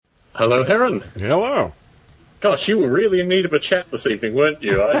Hello, Heron. Hello. Gosh, you were really in need of a chat this evening, weren't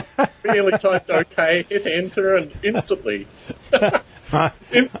you? I really typed OK, hit enter, and instantly.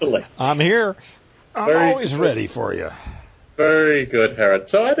 Instantly. I'm here. I'm always ready for you. Very good, Heron.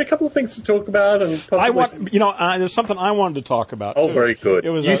 So I had a couple of things to talk about, and possibly... there's something I wanted to talk about, too. Oh, very good. It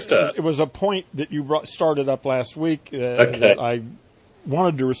was a point that you started up last week that I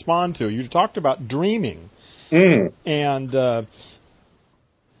wanted to respond to. You talked about dreaming. And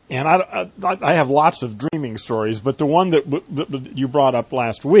I have lots of dreaming stories, but the one that you brought up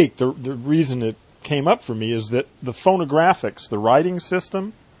last week, the reason it came up for me is that the phonographics, the writing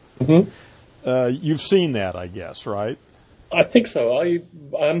system, you've seen that, I guess, right? I think so.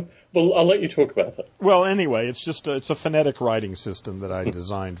 Well, I'll let you talk about it. Well, anyway, it's a phonetic writing system that I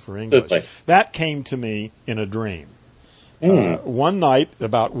designed for English. Certainly. That came to me in a dream. One night,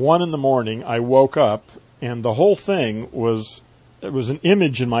 about 1 a.m, I woke up, and the whole thing was an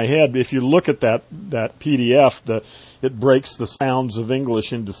image in my head. If you look at that PDF, it breaks the sounds of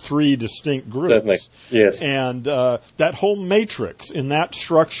English into 3 distinct groups. Certainly. Yes. And that whole matrix in that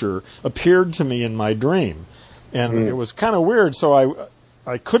structure appeared to me in my dream. And it was kind of weird, so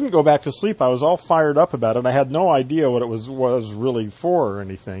I couldn't go back to sleep. I was all fired up about it. I had no idea what it was really for or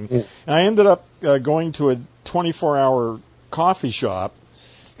anything. And I ended up going to a 24-hour coffee shop,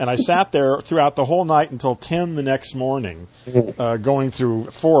 and I sat there throughout the whole night until 10 the next morning, going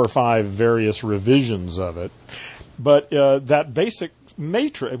through 4 or 5 various revisions of it. But that basic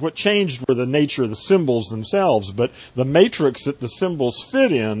matrix, what changed were the nature of the symbols themselves, but the matrix that the symbols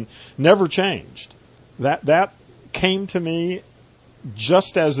fit in never changed. That came to me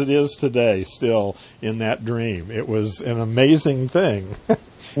just as it is today, still in that dream. It was an amazing thing.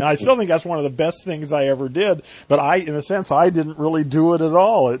 And I still think that's one of the best things I ever did, but in a sense, I didn't really do it at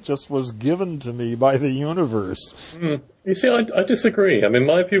all. It just was given to me by the universe. You see, I disagree. I mean,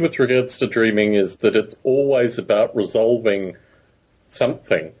 my view with regards to dreaming is that it's always about resolving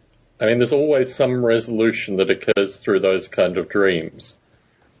something. I mean, there's always some resolution that occurs through those kind of dreams.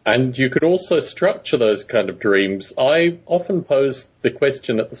 And you could also structure those kind of dreams. I often pose the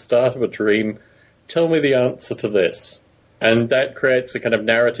question at the start of a dream, tell me the answer to this. And that creates a kind of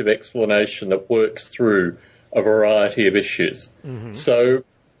narrative explanation that works through a variety of issues. So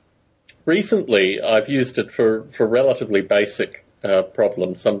recently I've used it for relatively basic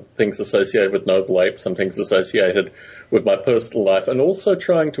problems, some things associated with Noble Ape, some things associated with my personal life, and also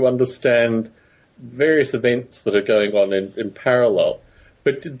trying to understand various events that are going on in parallel.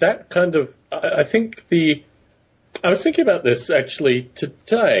 But that kind of, I was thinking about this actually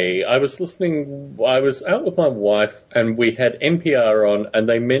today. I was out with my wife and we had NPR on and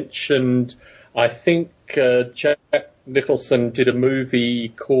they mentioned, I think Jack Nicholson did a movie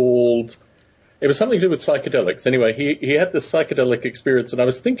called, it was something to do with psychedelics. Anyway, he had this psychedelic experience and I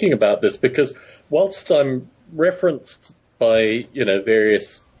was thinking about this because whilst I'm referenced by,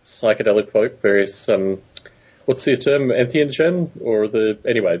 various psychedelic folk, various, what's the term, entheogen, or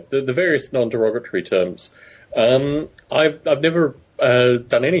the various non-derogatory terms. I've never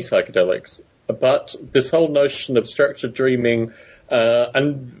done any psychedelics, but this whole notion of structured dreaming,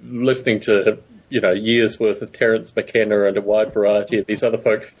 and listening to years worth of Terence McKenna and a wide variety of these other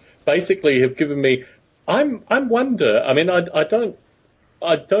folk, basically have given me. I wonder. I mean, I don't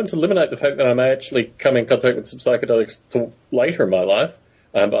eliminate the fact that I may actually come in contact with some psychedelics later in my life.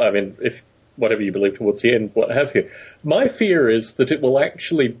 I mean, if whatever you believe towards the end, what have you. My fear is that it will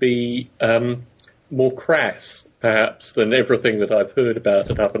actually be more crass, perhaps, than everything that I've heard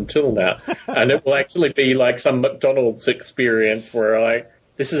about it up until now. And it will actually be like some McDonald's experience where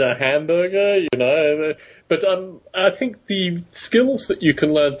this is a hamburger, But I think the skills that you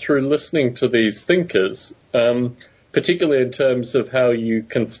can learn through listening to these thinkers, particularly in terms of how you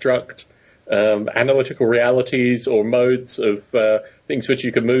construct analytical realities or modes of things which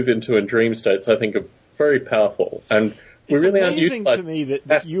you can move into in dream states, I think are very powerful. And we really aren't amazing to me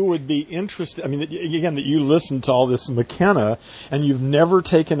that you would be interested. I mean, again, that you listen to all this McKenna and you've never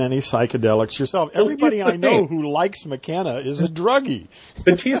taken any psychedelics yourself. Everybody I know who likes McKenna is a druggie.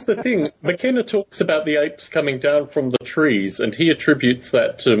 But here's the thing. McKenna talks about the apes coming down from the trees, and he attributes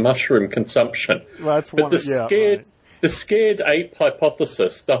that to mushroom consumption. Well, that's but the scared ape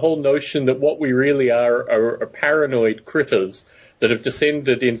hypothesis, the whole notion that what we really are paranoid critters that have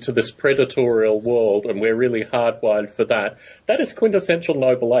descended into this predatorial world, and we're really hardwired for that. That is quintessential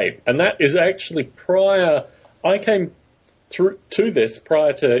Noble Ape, and that is actually prior. I came through to this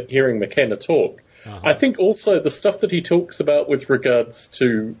prior to hearing McKenna talk. I think also the stuff that he talks about with regards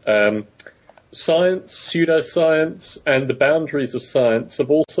to science, pseudoscience, and the boundaries of science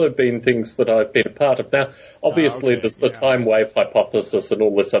have also been things that I've been a part of. Now, obviously, there's the time wave hypothesis and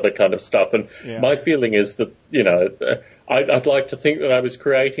all this other kind of stuff, and my feeling is that, I'd like to think that I was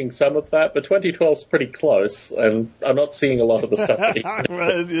creating some of that, but 2012 is pretty close, and I'm not seeing a lot of the stuff.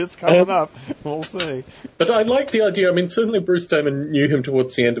 It's coming up. We'll see. But I like the idea. I mean, certainly Bruce Damer knew him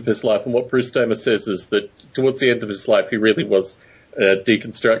towards the end of his life, and what Bruce Damer says is that towards the end of his life, he really was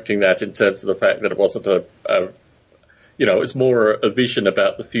deconstructing that in terms of the fact that it wasn't it's more a vision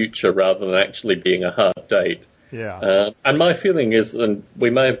about the future rather than actually being a hard date. Yeah. And my feeling is, and we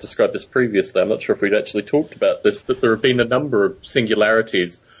may have described this previously, I'm not sure if we'd actually talked about this, that there have been a number of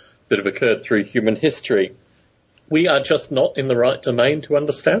singularities that have occurred through human history. We are just not in the right domain to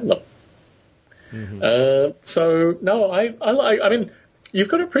understand them. I mean, you've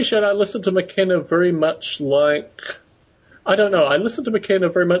got to appreciate I listen to McKenna very much like... I don't know. I listen to McKenna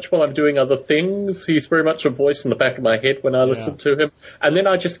very much while I'm doing other things. He's very much a voice in the back of my head when I listen to him. And then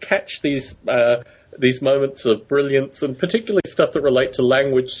I just catch these moments of brilliance, and particularly stuff that relate to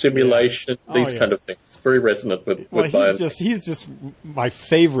language simulation, these kind of things. Very resonant with he's just my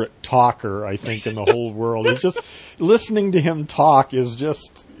favorite talker, I think, in the whole world. It's just listening to him talk is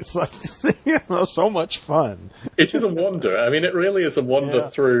just so much fun. It is a wander. I mean, it really is a wander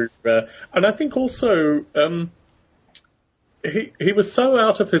through. And I think also... He was so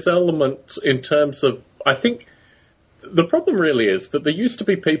out of his element in terms of, I think, the problem really is that there used to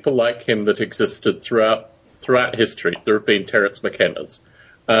be people like him that existed throughout history. There have been Terence McKennas.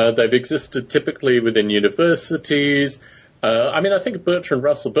 They've existed typically within universities. I think of Bertrand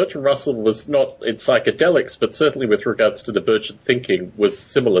Russell. Bertrand Russell was not in psychedelics, but certainly with regards to divergent thinking was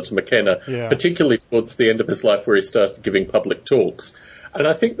similar to McKenna, particularly towards the end of his life where he started giving public talks. And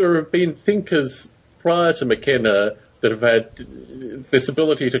I think there have been thinkers prior to McKenna that have had this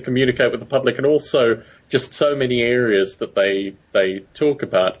ability to communicate with the public, and also just so many areas that they talk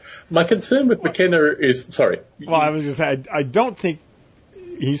about. My concern with McKenna is... Sorry. Well, I was just saying, I don't think...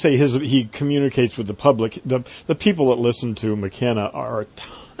 You say he communicates with the public. The people that listen to McKenna are a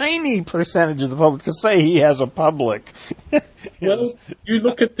tiny percentage of the public. To say he has a public... Well, you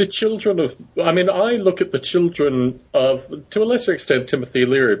look at the children of... I mean, I look at the children of, to a lesser extent, Timothy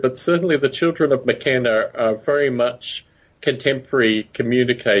Leary, but certainly the children of McKenna are very much contemporary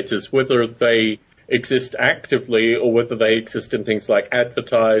communicators, whether they exist actively or whether they exist in things like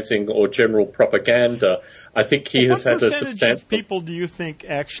advertising or general propaganda. I think he has had a substantial... What percentage of people do you think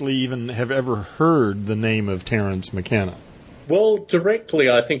actually even have ever heard the name of Terence McKenna? Well, directly,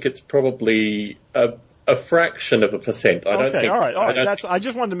 I think it's probably a fraction of a percent. All right. I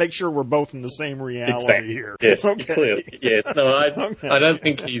just wanted to make sure we're both in the same reality here. Yes, clearly. Yes. No, I don't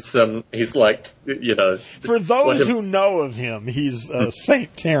think he's like, For those who know of him, he's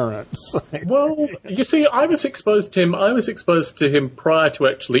Saint Terence. Well, you see, I was exposed to him prior to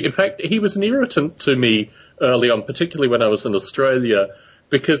actually. In fact, he was an irritant to me early on, particularly when I was in Australia,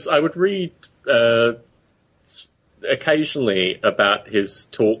 because I would read occasionally about his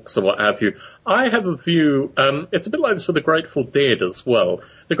talks and what have you. I have a view, it's a bit like this for the Grateful Dead as well.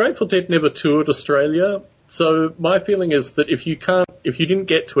 The Grateful Dead never toured Australia, so my feeling is that if you didn't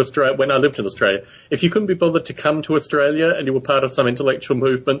get to Australia, when I lived in Australia, if you couldn't be bothered to come to Australia and you were part of some intellectual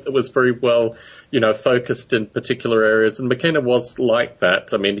movement that was very well, focused in particular areas, and McKenna was like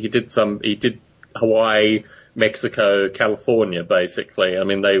that. I mean, he did Hawaii, Mexico, California, basically. I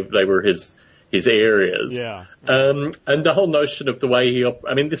mean, they were his areas. Yeah. And the whole notion of the way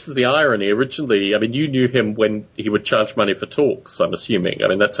this is the irony. Originally, you knew him when he would charge money for talks, I'm assuming.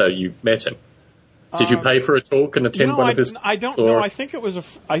 That's how you met him. Did you pay for a talk and attend one of his... I don't know. I think it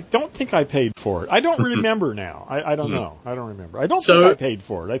was I don't think I paid for it. I don't remember now. I don't know. I don't remember. I don't think I paid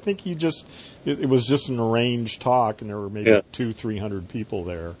for it. I think it was just an arranged talk, and there were maybe 200-300 people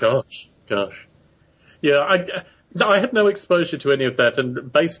there. Gosh. Yeah, I had no exposure to any of that,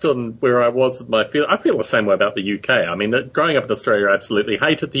 and based on where I was in my field, I feel the same way about the UK. I mean, growing up in Australia, I absolutely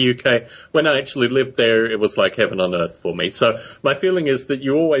hated the UK. When I actually lived there, it was like heaven on earth for me. So my feeling is that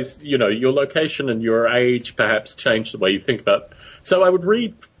you always, your location and your age perhaps change the way you think about it. So I would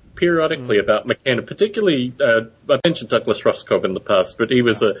read periodically about McKenna, particularly, I mentioned Douglas Rushkoff in the past, but he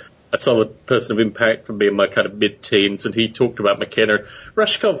was a solid person of impact for me in my kind of mid-teens, and he talked about McKenna.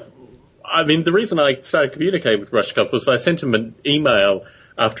 Rushkoff, the reason I started communicating with Rushkoff was I sent him an email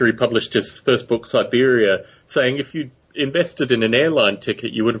after he published his first book, Siberia, saying if you invested in an airline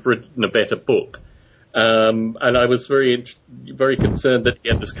ticket, you would have written a better book. And I was very, very concerned that he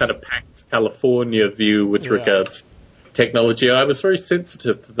had this kind of Pax California view with regards to technology. I was very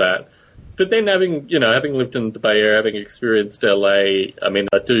sensitive to that. but then having lived in the Bay Area, having experienced LA, I mean,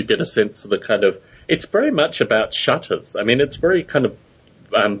 I do get a sense of the kind of, it's very much about shutters. I mean, it's very kind of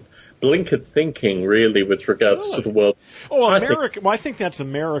blinkered thinking, really, with regards to the world. Oh, America. I think that's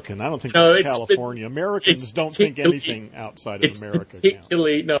American. I don't think that's California. Americans don't think anything outside of America.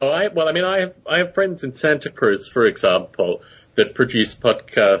 Particularly, no. I have friends in Santa Cruz, for example, that produce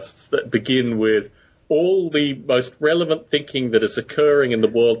podcasts that begin with all the most relevant thinking that is occurring in the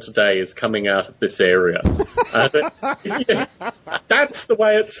world today is coming out of this area. That's the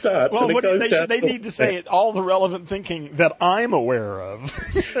way it starts. Well, they need to say it, all the relevant thinking that I'm aware of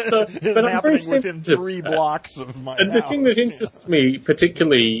is happening within 3 blocks of my house. And the thing that interests me,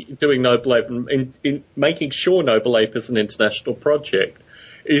 particularly doing Noble Ape and in making sure Noble Ape is an international project,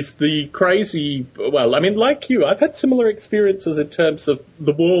 is the crazy, well, I mean, like you, I've had similar experiences in terms of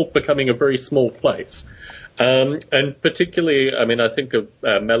the world becoming a very small place. And particularly, I mean, I think of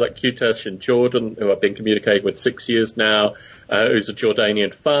Malak Kutash in Jordan, who I've been communicating with 6 years now, who's a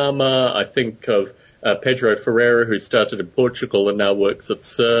Jordanian farmer. I think of Pedro Ferreira, who started in Portugal and now works at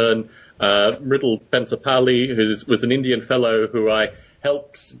CERN. Riddle Pansapali, who was an Indian fellow who I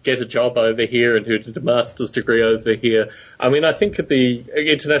helped get a job over here and who did a master's degree over here. I mean, I think of the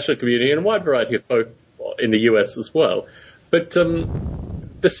international community and a wide variety of folk in the US as well. But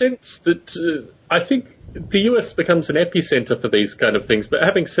the sense that I think the US becomes an epicenter for these kind of things. But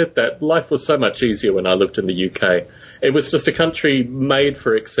having said that, life was so much easier when I lived in the UK. It was just a country made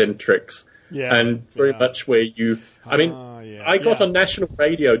for eccentrics and very much where you... I mean, I got on national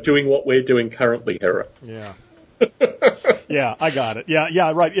radio doing what we're doing currently, Hera. Yeah. Yeah, I got it.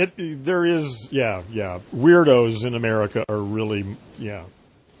 Yeah, right. There is, weirdos in America are really,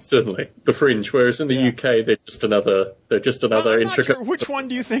 certainly the fringe. Whereas in the UK, they're just another I'm intricate. Not sure. Which one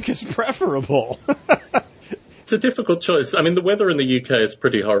do you think is preferable? It's a difficult choice. I mean, the weather in the UK is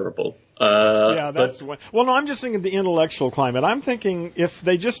pretty horrible. That's the one. Well, no, I'm just thinking the intellectual climate. I'm thinking if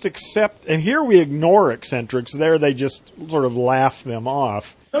they just accept, and here we ignore eccentrics, there they just sort of laugh them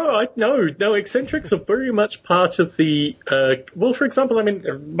off. No, eccentrics are very much part of the, well, for example, I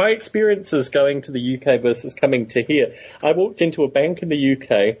mean, my experiences going to the UK versus coming to here. I walked into a bank in the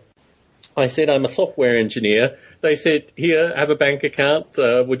UK. I said, I'm a software engineer. They said, here, have a bank account.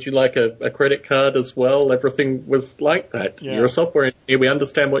 Would you like a credit card as well? Everything was like that. Yeah. You're a software engineer. We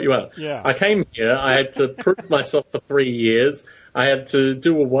understand what you are. Yeah. I came here. I had to prove myself for 3 years. I had to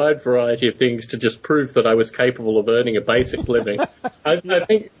do a wide variety of things to just prove that I was capable of earning a basic living. I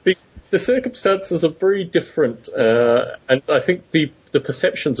think the circumstances are very different, and I think the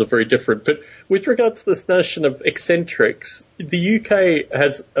perceptions are very different. But with regards to this notion of eccentrics, the UK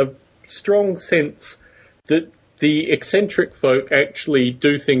has a strong sense that the eccentric folk actually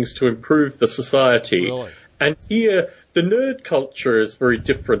do things to improve the society. Really? And here, the nerd culture is very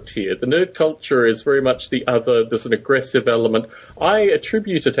different here. The nerd culture is very much the other. There's an aggressive element. I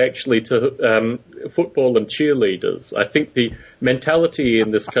attribute it actually to football and cheerleaders. I think the mentality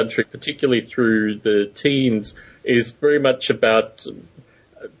in this country, particularly through the teens, is very much about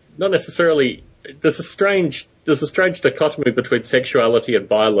not necessarily... There's a strange dichotomy between sexuality and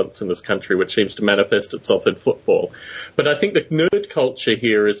violence in this country, which seems to manifest itself in football. But I think the nerd culture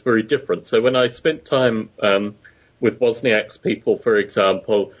here is very different. So when I spent time with Wozniak's people, for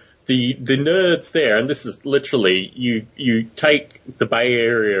example, the nerds there, and this is literally, you take the Bay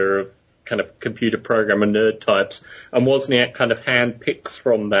Area of kind of computer programmer nerd types, and Wozniak kind of handpicks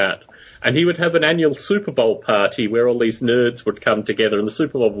from that. And he would have an annual Super Bowl party where all these nerds would come together, and the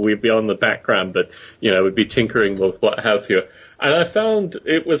Super Bowl would be on the background, but, would be tinkering with what have you. And I found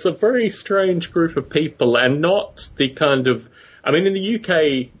it was a very strange group of people, and not the kind of... I mean, in the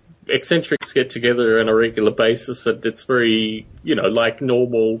UK, eccentrics get together on a regular basis, and it's very, like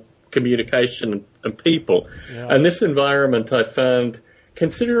normal communication and people. Yeah. And this environment I found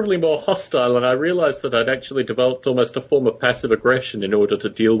considerably more hostile, and I realized that I'd actually developed almost a form of passive aggression in order to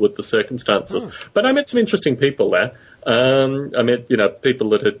deal with the circumstances. But I met some interesting people there. I met, people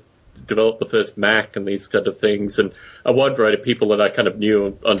that had developed the first Mac and these kind of things, and a wide variety of people that I kind of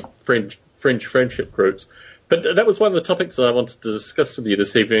knew on fringe friendship groups. But that was one of the topics that I wanted to discuss with you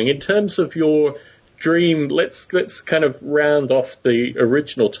this evening. In terms of your dream, let's kind of round off the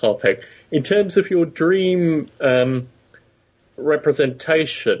original topic. In terms of your dream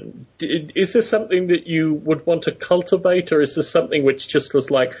representation, is this something that you would want to cultivate, or is this something which just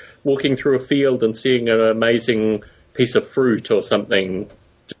was like walking through a field and seeing an amazing piece of fruit or something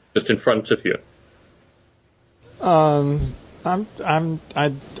just in front of you? I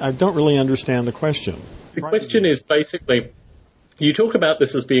don't really understand the question. The question is basically, You talk about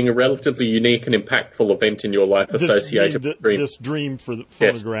this as being a relatively unique and impactful event in your life associated with dream. This dream for the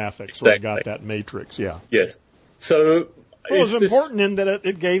phonographics, yes, where I got that matrix, yeah. Yes. So, well, it was important in that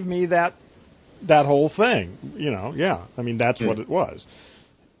it gave me that whole thing, yeah. I mean, that's what it was.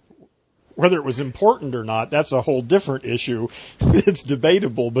 Whether it was important or not, that's a whole different issue. It's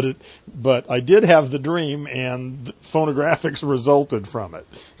debatable, but I did have the dream, and the phonographics resulted from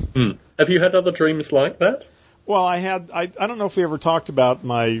it. Have you had other dreams like that? Well, I don't know if we ever talked about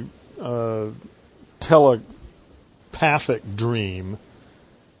my telepathic dream.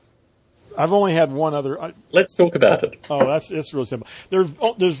 I've only had one other. Let's talk about it. Oh, it's really simple.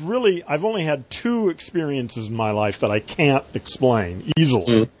 I've only had two experiences in my life that I can't explain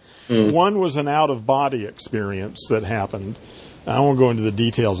easily. One was an out-of-body experience that happened. I won't go into the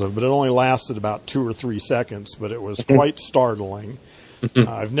details of it, but it only lasted about 2 or 3 seconds, but it was quite startling.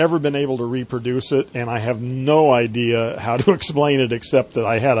 I've never been able to reproduce it, and I have no idea how to explain it except that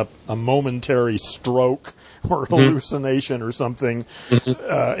I had a momentary stroke or hallucination or something,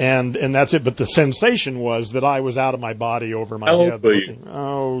 and that's it. But the sensation was that I was out of my body over my head. How old were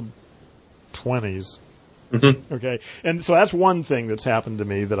you? 20s. Okay, and so that's one thing that's happened to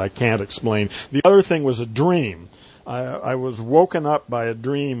me that I can't explain. The other thing was a dream. I was woken up by a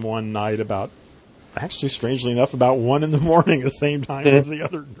dream one night actually, strangely enough, about 1 a.m, the same time as the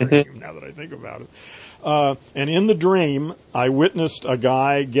other dream, now that I think about it. And in the dream, I witnessed a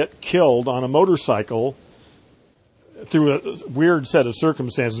guy get killed on a motorcycle through a weird set of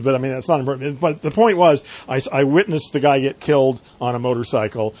circumstances, but I mean, that's not important. But the point was, I witnessed the guy get killed on a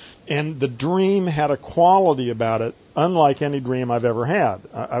motorcycle, and the dream had a quality about it unlike any dream I've ever had.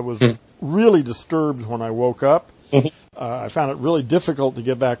 I was really disturbed when I woke up. I found it really difficult to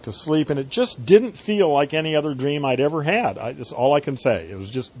get back to sleep, and it just didn't feel like any other dream I'd ever had. That's all I can say. It was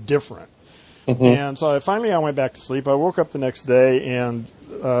just different. And so finally I went back to sleep. I woke up the next day, and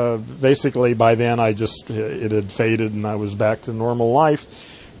basically by then it had faded, and I was back to normal life.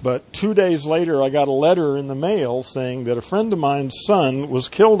 But 2 days later, I got a letter in the mail saying that a friend of mine's son was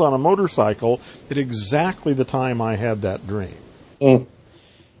killed on a motorcycle at exactly the time I had that dream.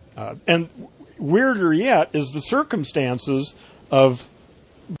 And weirder yet is the circumstances of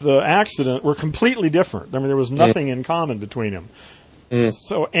the accident were completely different. I mean, there was nothing in common between them.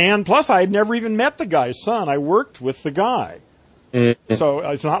 So, and plus I had never even met the guy's son. I worked with the guy. So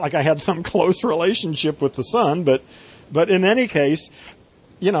it's not like I had some close relationship with the son, but in any case,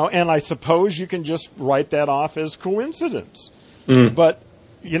 and I suppose you can just write that off as coincidence. But,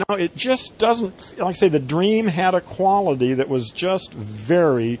 it just doesn't, like I say, the dream had a quality that was just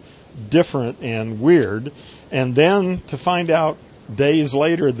very different and weird. And then to find out days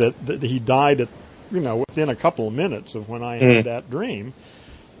later that he died at, within a couple of minutes of when I had that dream,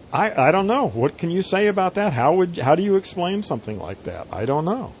 I don't know. What can you say about that? How do you explain something like that? I don't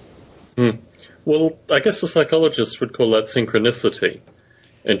know. Well, I guess the psychologists would call that synchronicity,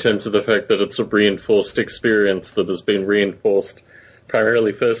 in terms of the fact that it's a reinforced experience that has been reinforced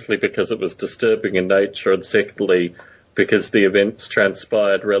primarily, firstly, because it was disturbing in nature, and secondly, because the events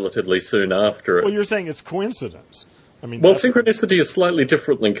transpired relatively soon after it. Well, you're saying it's coincidence. I mean, well, synchronicity is slightly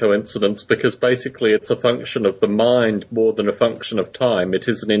different than coincidence, because basically it's a function of the mind more than a function of time. It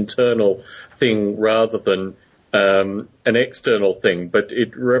is an internal thing rather than an external thing, but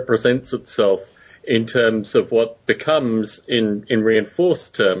it represents itself in terms of what becomes, in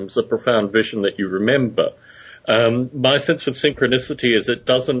reinforced terms, a profound vision that you remember. My sense of synchronicity is it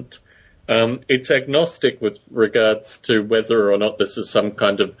doesn't, it's agnostic with regards to whether or not this is some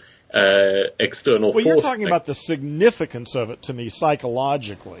kind of external force. Well, you're talking about the significance of it to me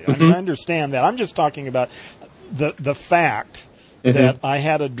psychologically. I mean, I understand that. I'm just talking about the fact that I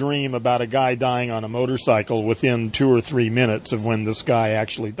had a dream about a guy dying on a motorcycle within 2 or 3 minutes of when this guy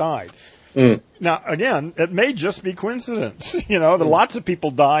actually died. Now, again, it may just be coincidence. Lots of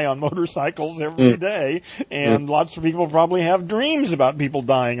people die on motorcycles every day, and lots of people probably have dreams about people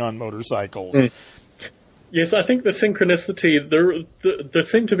dying on motorcycles. Yes, I think the synchronicity, there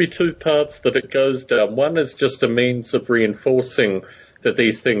seem to be two paths that it goes down. One is just a means of reinforcing that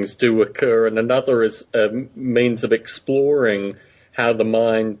these things do occur, and another is a means of exploring how the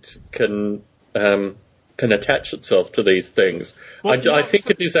mind can attach itself to these things. Well, I think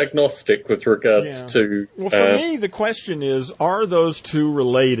it is agnostic with regards to... Well, for me, the question is, are those two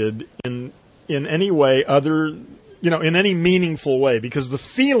related in any way other... in any meaningful way, because the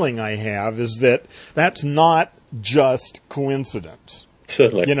feeling I have is that that's not just coincidence.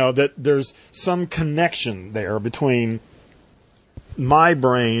 Certainly. That there's some connection there between my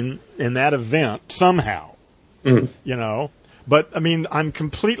brain and that event somehow. But, I mean, I'm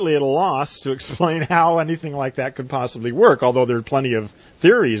completely at a loss to explain how anything like that could possibly work, although there are plenty of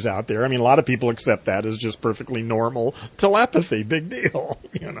theories out there. I mean, a lot of people accept that as just perfectly normal telepathy, big deal,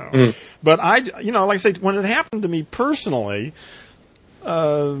 you know. But like I say, when it happened to me personally,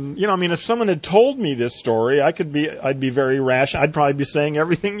 I mean, if someone had told me this story, I'd be very rash. I'd probably be saying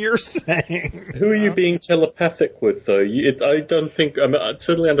everything you're saying. Who are you being telepathic with, though? I don't think,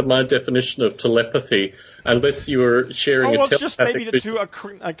 certainly under my definition of telepathy, unless you were sharing it's just maybe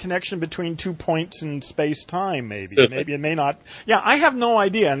a connection between 2 points in space-time, maybe. Certainly. Maybe it may not. Yeah, I have no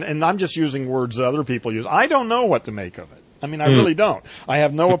idea, and I'm just using words that other people use. I don't know what to make of it. I mean, I really don't. I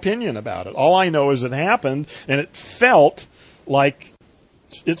have no opinion about it. All I know is it happened, and it felt like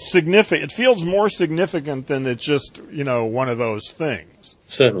it's significant. It feels more significant than it's just, one of those things.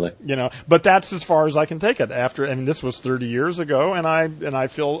 Certainly. But that's as far as I can take it. This was 30 years ago, and I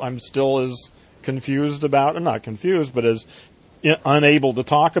feel I'm still as confused about, I'm not confused, but as unable to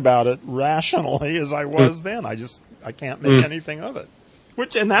talk about it rationally as I was then. I can't make anything of it.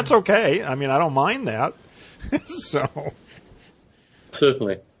 And that's okay. I mean, I don't mind that. So.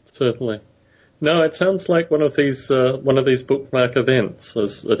 Certainly. No, it sounds like one of these bookmark events,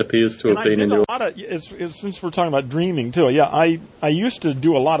 as it appears to have been in your. Since we're talking about dreaming too, yeah, I used to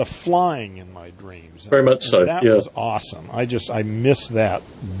do a lot of flying in my dreams. Very much so. That was awesome. I miss that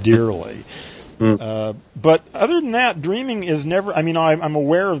dearly. But other than that, dreaming is never. I mean, I'm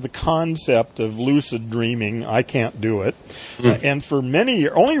aware of the concept of lucid dreaming. I can't do it, and for many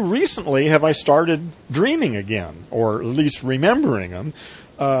years, only recently have I started dreaming again, or at least remembering them.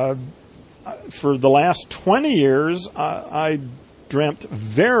 For the last 20 years, I dreamt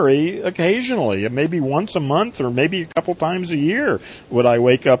very occasionally, maybe once a month or maybe a couple times a year would I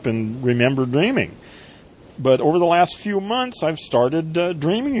wake up and remember dreaming. But over the last few months, I've started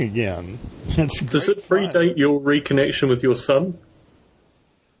dreaming again. Does it predate your reconnection with your son?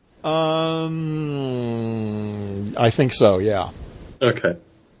 I think so, yeah. Okay.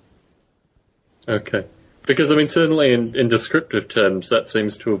 Because, I mean, certainly in descriptive terms, that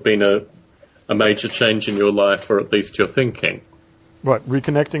seems to have been a major change in your life, or at least your thinking. What,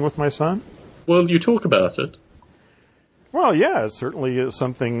 reconnecting with my son? Well, you talk about it. Well, yeah, it certainly is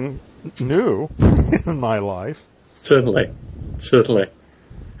something new in my life. Certainly.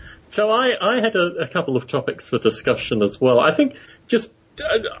 So I had a couple of topics for discussion as well. I think just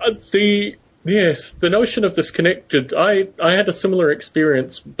the notion of this connected. I had a similar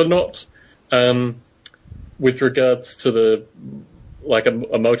experience, but not with regards to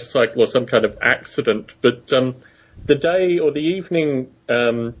a motorcycle or some kind of accident. But the day or the evening,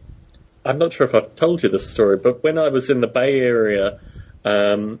 I'm not sure if I've told you this story, but when I was in the Bay Area,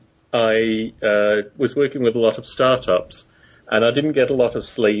 I was working with a lot of startups, and I didn't get a lot of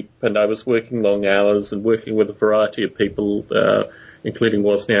sleep, and I was working long hours and working with a variety of people, including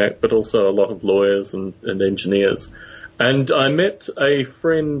Wozniak, but also a lot of lawyers and engineers. And I met a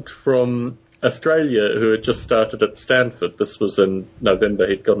friend from Australia who had just started at Stanford. This was in November.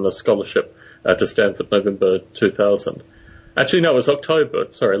 He'd gotten a scholarship to Stanford, November 2000. Actually, no, it was October.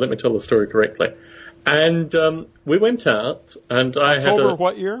 Sorry, let me tell the story correctly. And we went out, and I had October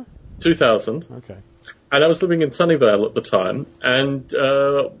what year? 2000. Okay. And I was living in Sunnyvale at the time, and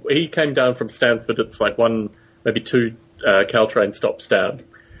he came down from Stanford. It's like one, maybe two Caltrain stops down.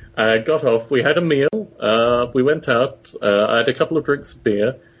 Got off. We had a meal. We went out. I had a couple of drinks of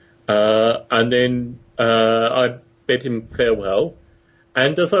beer. And then I bid him farewell.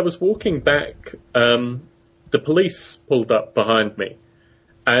 And as I was walking back, the police pulled up behind me.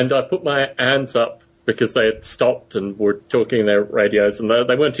 And I put my hands up because they had stopped and were talking in their radios. And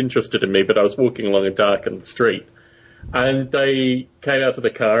they weren't interested in me, but I was walking along a darkened street. And they came out of the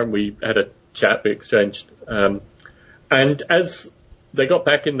car and we had a chat. We exchanged. And as they got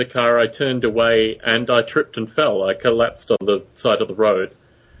back in the car, I turned away and I tripped and fell. I collapsed on the side of the road.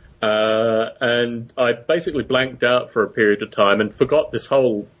 And I basically blanked out for a period of time and forgot this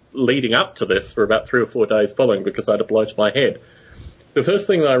whole leading up to this for about 3 or 4 days following because I had a blow to my head. The first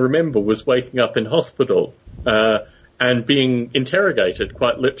thing that I remember was waking up in hospital and being interrogated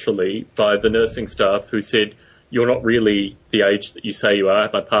quite literally by the nursing staff who said, "You're not really the age that you say you are." I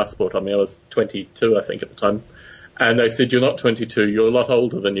had my passport on me. I was 22, I think, at the time. And they said, "You're not 22. You're a lot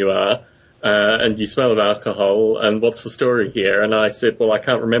older than you are. And you smell of alcohol, and what's the story here?" And I said, "Well, I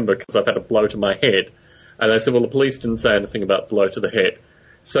can't remember because I've had a blow to my head." And they said, "Well, the police didn't say anything about blow to the head."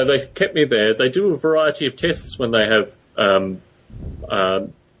 So they kept me there. They do a variety of tests when they have, I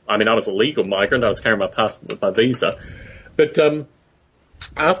was a legal migrant. I was carrying my passport with my visa. But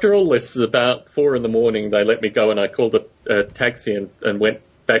after all this, about 4 a.m, they let me go, and I called a taxi and went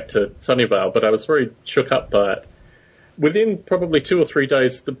back to Sunnyvale. But I was very shook up by it. within probably 2 or 3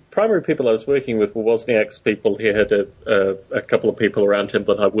 days, the primary people I was working with were Wozniak's people. He had a couple of people around him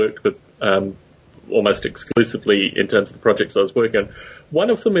that I worked with almost exclusively in terms of the projects I was working on. One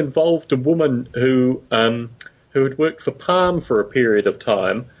of them involved a woman who had worked for Palm for a period of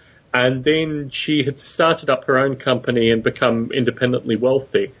time, and then she had started up her own company and become independently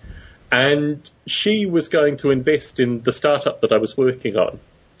wealthy. And she was going to invest in the startup that I was working on.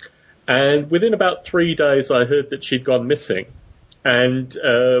 And within about 3 days, I heard that she'd gone missing. And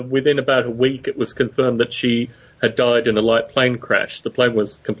within about a week, it was confirmed that she had died in a light plane crash. The plane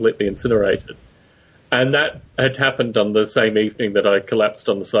was completely incinerated. And that had happened on the same evening that I collapsed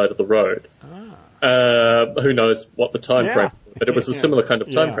on the side of the road. Who knows what the time frame was, but it was a similar kind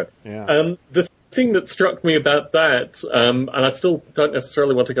of time frame. Yeah. The thing that struck me about that, and I still don't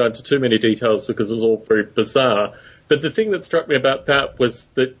necessarily want to go into too many details because it was all very bizarre, but the thing that struck me about that was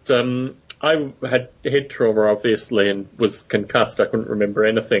that I had head trauma, obviously, and was concussed. I couldn't remember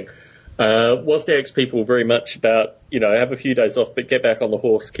anything. Wozniak's people were very much about, have a few days off, but get back on the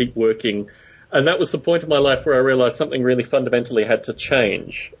horse, keep working. And that was the point of my life where I realised something really fundamentally had to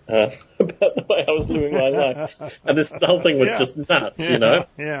change about the way I was living my life. And the whole thing was just nuts,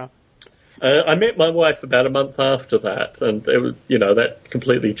 Yeah. I met my wife about a month after that, and it was, that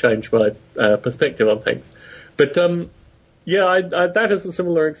completely changed my perspective on things. But that is a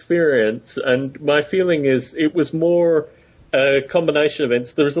similar experience, and my feeling is it was more a combination of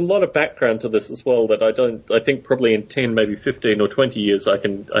events. There's a lot of background to this as well that I think probably in 10, maybe 15 or 20 years I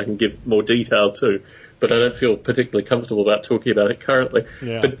can give more detail to, but I don't feel particularly comfortable about talking about it currently.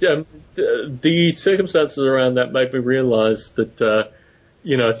 Yeah. But the circumstances around that made me realise that,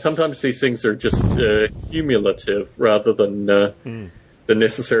 sometimes these things are just cumulative rather than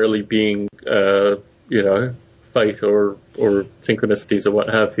necessarily being, fate or synchronicities or what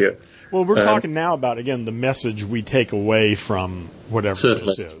have you. Well, we're talking now about, again, the message we take away from whatever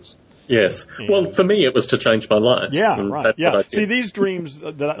certainly. this is. Yes. Well, for me, it was to change my life. Yeah, right. Yeah. See, these dreams,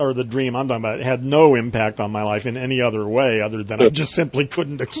 or the dream I'm talking about, had no impact on my life in any other way other than I just simply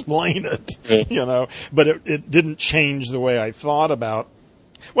couldn't explain it, But it didn't change the way I thought about.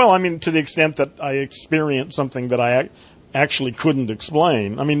 Well, I mean, to the extent that I experienced something that I actually couldn't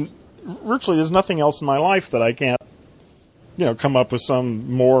explain. I mean, virtually there's nothing else in my life that I can't, come up with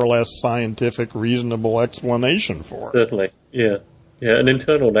some more or less scientific, reasonable explanation for. Certainly, yeah. Yeah, an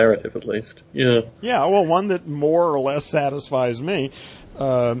internal narrative at least. Yeah. Yeah, well, one that more or less satisfies me.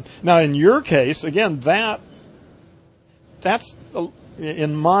 Now, in your case, again, that's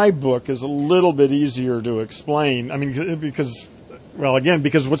in my book is a little bit easier to explain. I mean, because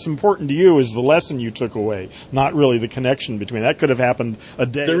what's important to you is the lesson you took away, not really the connection between. That could have happened a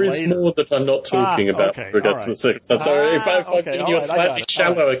day later. There is more that I'm not talking about with regards to the six. So if I've given you a slightly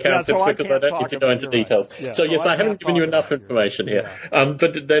shallow account, it's because I don't need to go into details. Yeah, so yes, I haven't given you enough information here.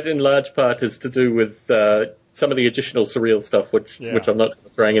 But that in large part is to do with some of the additional surreal stuff, which I'm not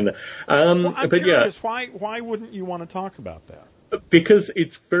throwing in there. I'm curious, why wouldn't you want to talk about that? Because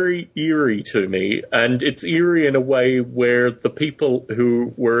it's very eerie to me, and it's eerie in a way where the people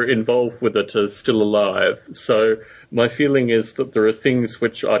who were involved with it are still alive. So my feeling is that there are things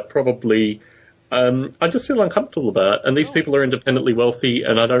which I probably, I just feel uncomfortable about, and these people are independently wealthy,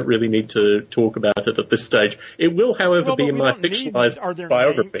 and I don't really need to talk about it at this stage. It will, however, be in my fictionalized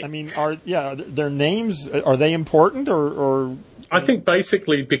biography. Are their names, are they important, or I think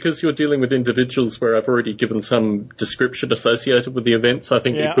basically because you're dealing with individuals where I've already given some description associated with the events, I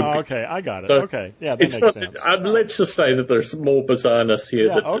think it could be. Okay, I got it. So okay, yeah, that makes sense. Let's just say that there's more bizarreness here.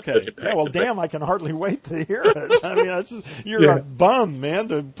 Damn, I can hardly wait to hear it. I mean, you're a bum, man,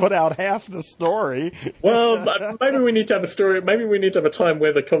 to put out half the story. Well, maybe we need to have a story. Maybe we need to have a time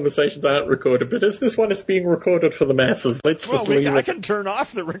where the conversations aren't recorded. But as this one is being recorded for the masses, let's just leave it. I can turn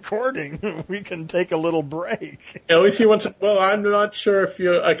off the recording. We can take a little break. Oh, if you want to. Well, I'm not sure if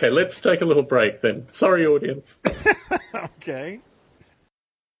you're... Okay, let's take a little break then. Sorry, audience. Okay.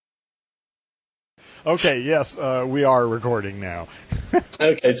 Okay, yes, we are recording now.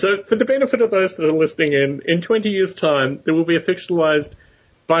 Okay, so for the benefit of those that are listening in 20 years' time, there will be a fictionalized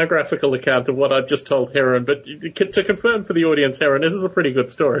biographical account of what I've just told Heron, but to confirm for the audience, Heron, this is a pretty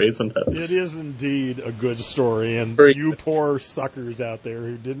good story, isn't it? It is indeed a good story, and you poor suckers out there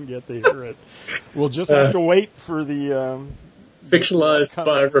who didn't get to hear it will just have to wait for the... fictionalized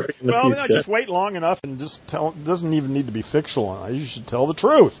biography in the future. Well, just wait long enough and just tell. It doesn't even need to be fictionalized. You should tell the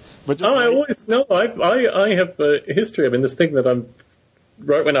truth. But I have a history. I mean, this thing that I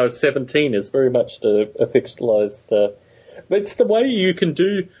wrote when I was 17 is very much a fictionalized. But it's the way you can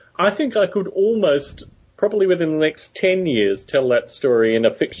do. I think I could almost probably within the next 10 years, tell that story in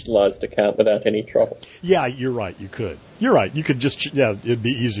a fictionalized account without any trouble. Yeah, you're right. You could. You're right. You could just, it'd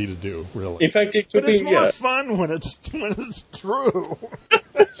be easy to do, really. In fact, it could be. But it's more fun when it's true.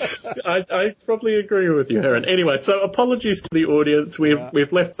 I probably agree with you, Heron. Anyway, so apologies to the audience.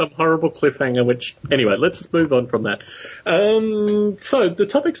 We've left some horrible cliffhanger, which, anyway, let's move on from that. So the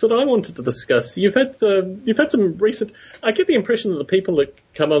topics that I wanted to discuss, you've had some recent. I get the impression that the people that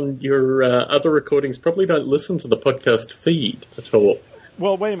come on your other recordings probably don't listen to the podcast feed at all.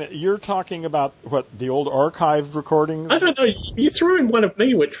 Well, wait a minute. You're talking about, the old archived recordings? I don't know. You threw in one of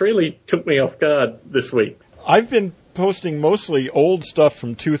me, which really took me off guard this week. I've been posting mostly old stuff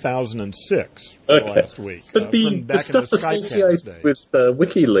from 2006 the last week. But the stuff associated with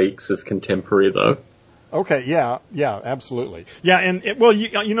WikiLeaks is contemporary, though. Okay, yeah, absolutely. Yeah, and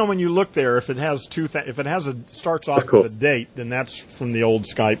when you look there, if it has starts off with a date, then that's from the old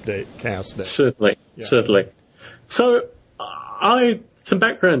Skype cast date. Certainly. So, some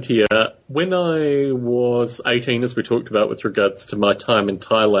background here. When I was 18, as we talked about with regards to my time in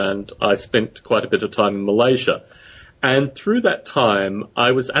Thailand, I spent quite a bit of time in Malaysia. And through that time,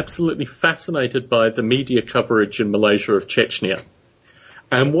 I was absolutely fascinated by the media coverage in Malaysia of Chechnya.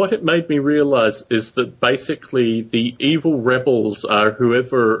 And what it made me realize is that basically the evil rebels are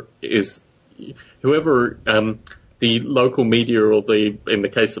whoever the local media or in the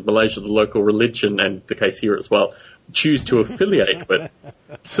case of Malaysia, the local religion, and the case here as well, choose to affiliate with.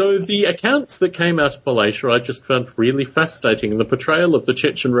 So the accounts that came out of Malaysia I just found really fascinating. And the portrayal of the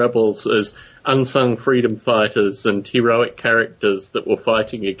Chechen rebels as unsung freedom fighters and heroic characters that were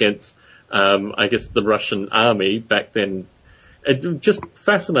fighting against, the Russian army back then, it just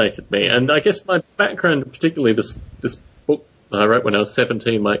fascinated me. And I guess my background, particularly this book I wrote when I was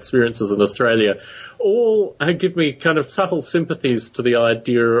 17, my experiences in Australia, all give me kind of subtle sympathies to the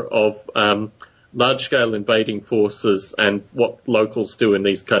idea of large-scale invading forces and what locals do in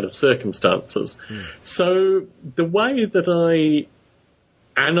these kind of circumstances. So the way that I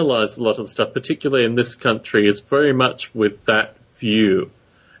analyse a lot of stuff, particularly in this country, is very much with that view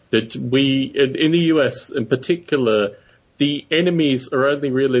that we, in the US in particular, the enemies are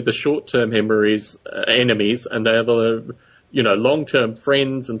only really the short-term enemies, and they are the, long-term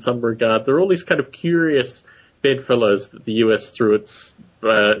friends in some regard. They're all these kind of curious bedfellows that the US, through its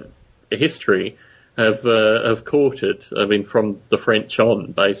history, have courted. I mean, from the French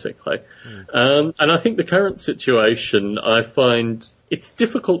on, basically. And I think the current situation, I find it's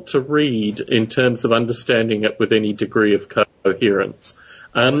difficult to read in terms of understanding it with any degree of coherence.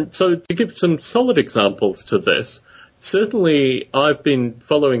 So to give some solid examples to this, certainly I've been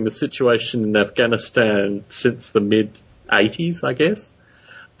following the situation in Afghanistan since the mid-'80s, I guess.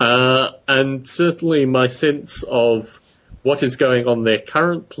 And certainly my sense of what is going on there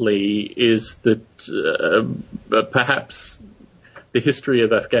currently is that perhaps the history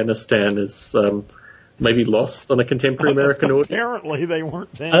of Afghanistan is maybe lost on a contemporary American audience. Apparently they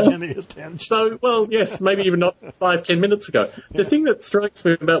weren't paying any attention. So, well, yes, maybe even not 5-10 minutes ago. The thing that strikes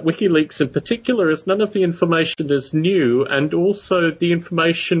me about WikiLeaks in particular is none of the information is new, and also the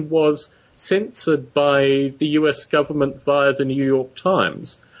information was censored by the US government via the New York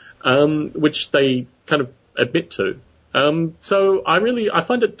Times, which they kind of admit to. So I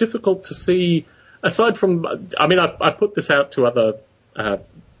find it difficult to see, aside from, I put this out to other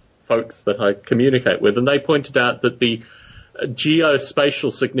folks that I communicate with, and they pointed out that the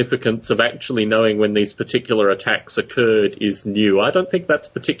geospatial significance of actually knowing when these particular attacks occurred is new. I don't think that's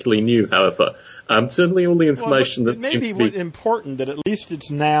particularly new, however. Certainly all the information that seems to be important that at least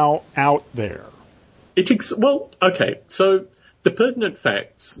it's now out there. Okay, so the pertinent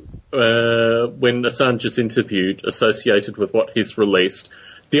facts, when Assange is interviewed, associated with what he's released,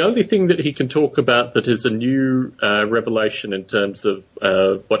 the only thing that he can talk about that is a new revelation in terms of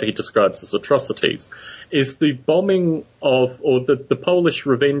what he describes as atrocities is the bombing of, or the Polish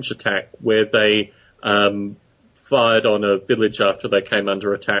revenge attack where they fired on a village after they came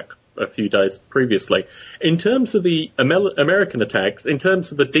under attack a few days previously. In terms of the American attacks, in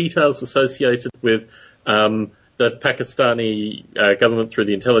terms of the details associated with the Pakistani government through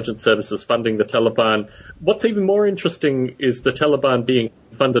the intelligence services funding the Taliban. What's even more interesting is the Taliban being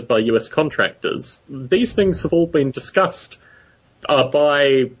funded by US contractors. These things have all been discussed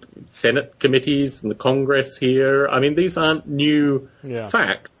by Senate committees and the Congress here. I mean, these aren't new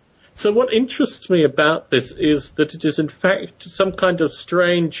facts. So what interests me about this is that it is in fact some kind of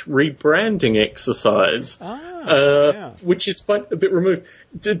strange rebranding exercise, which is quite a bit removed.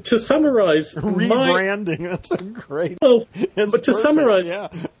 To summarize, rebranding, that's a great. Well, but to summarize,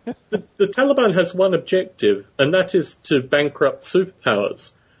 the Taliban has one objective, and that is to bankrupt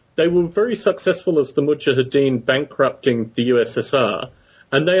superpowers. they were very successful as the Mujahideen bankrupting the USSR,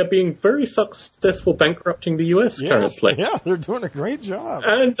 and they are being very successful bankrupting the US currently. Yeah, they're doing a great job.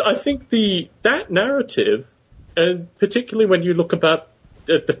 And I think that narrative, and particularly when you look about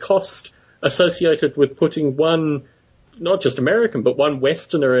the cost associated with putting one, not just American, but one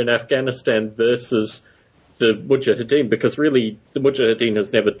Westerner in Afghanistan versus the Mujahideen, because really the Mujahideen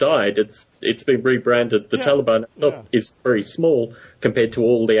has never died. It's been rebranded. The Taliban is very small compared to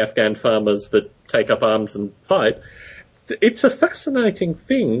all the Afghan farmers that take up arms and fight. It's a fascinating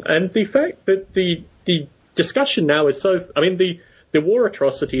thing, and the fact that the discussion now is so... I mean, the war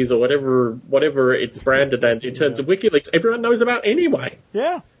atrocities or whatever it's branded and in terms of WikiLeaks, everyone knows about anyway.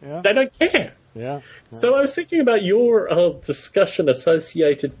 Yeah. They don't care. Yeah. So I was thinking about your discussion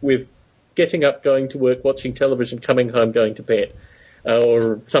associated with getting up, going to work, watching television, coming home, going to bed.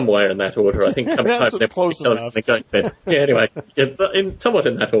 Or somewhere in that order. I think coming home, close enough. Going to bed. Yeah, anyway, somewhat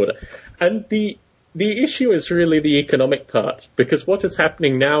in that order. And the issue is really the economic part, because what is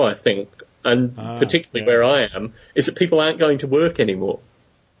happening now, I think, and particularly where I am, is that people aren't going to work anymore.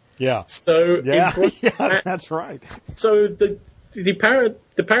 Yeah. So that's right. So the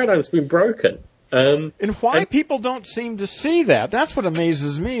paradigm's been broken. And why people don't seem to see that? That's what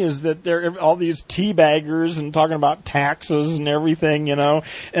amazes me, is that there are all these teabaggers and talking about taxes and everything, and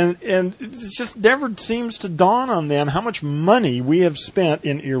it just never seems to dawn on them how much money we have spent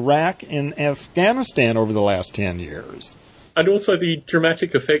in Iraq and Afghanistan over the last 10 years. And also the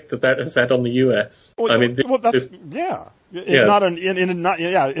dramatic effect that has had on the U.S. Well,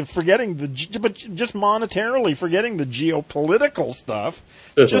 forgetting but just monetarily forgetting the geopolitical stuff,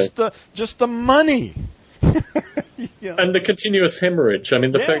 certainly. just the money. And the continuous hemorrhage. I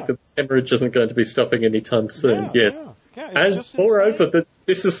mean, the fact that the hemorrhage isn't going to be stopping anytime soon. Yes. And moreover,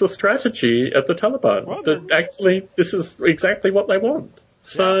 this is the strategy of the Taliban. Well, this is exactly what they want.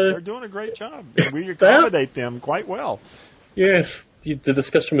 So they're doing a great job. We accommodate them quite well. Yes. The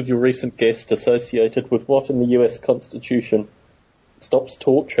discussion with your recent guest associated with what in the US Constitution stops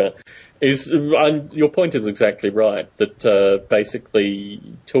torture is, and your point is exactly right, that basically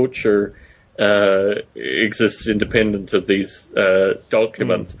torture exists independent of these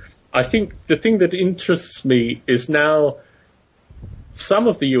documents. I think the thing that interests me is now some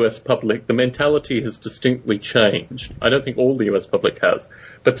of the US public, the mentality has distinctly changed. I don't think all the US public has,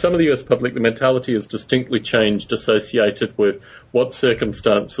 but some of the US public, the mentality has distinctly changed associated with what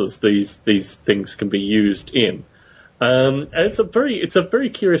circumstances these things can be used in. And it's a very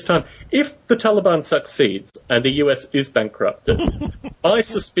curious time. If the Taliban succeeds and the US is bankrupted, my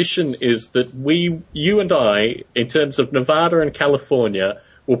suspicion is that you and I, in terms of Nevada and California,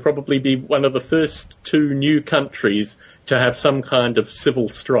 will probably be one of the first two new countries to have some kind of civil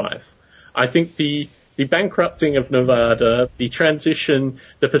strife. I think the bankrupting of Nevada, the transition,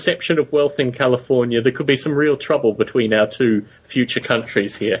 the perception of wealth in California, there could be some real trouble between our two future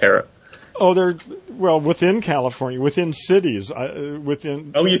countries here, Harry. Oh, within California, within cities,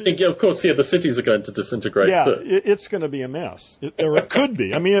 within... Oh, you think, of course, the cities are going to disintegrate first. It's going to be a mess. Or it could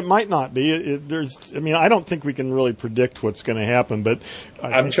be. I mean, it might not be. I don't think we can really predict what's going to happen, but...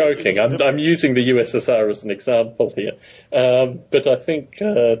 I'm joking. I'm using the USSR as an example here. But I think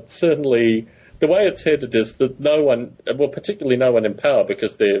certainly the way it's headed is that no one, particularly no one in power,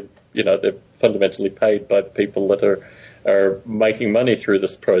 because they're fundamentally paid by the people that are making money through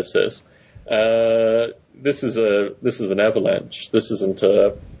this process. This is an avalanche. This isn't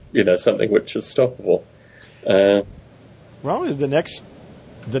something which is stoppable. Well, the next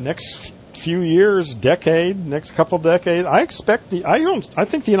few years, next couple decades, I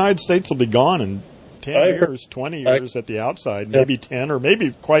think the United States will be gone in 10 years, 20 years at the outside, maybe 10 or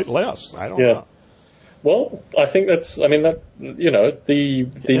maybe quite less. I don't know. Well, I think the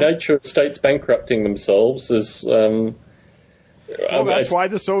nature of states bankrupting themselves is. That's why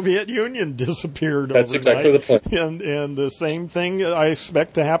the Soviet Union disappeared. That's overnight. Exactly the point. And the same thing I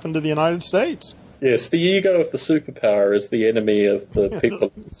expect to happen to the United States. Yes, the ego of the superpower is the enemy of the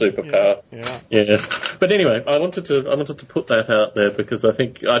people of the superpower. Yes. But anyway, I wanted to put that out there because I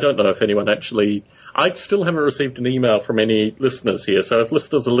don't know if anyone actually... I still haven't received an email from any listeners here, so if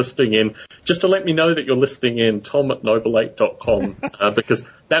listeners are listening in, just to let me know that you're listening in, tom@noble8.com, because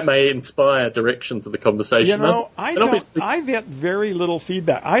that may inspire directions of the conversation. I get very little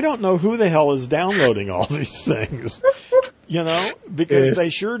feedback. I don't know who the hell is downloading all these things, because they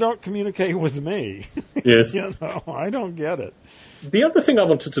sure don't communicate with me. Yes. I don't get it. The other thing I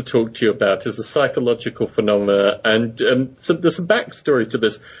wanted to talk to you about is a psychological phenomena, and so there's a backstory to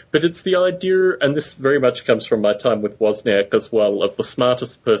this, but it's the idea, and this very much comes from my time with Wozniak as well, of the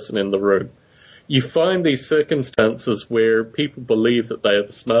smartest person in the room. you find these circumstances where people believe that they are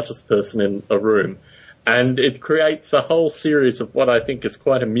the smartest person in a room, and it creates a whole series of what I think is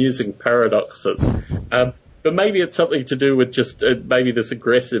quite amusing paradoxes. But maybe it's something to do with just maybe this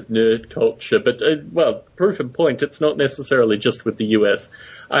aggressive nerd culture. But, well, proof and point, it's not necessarily just with the US.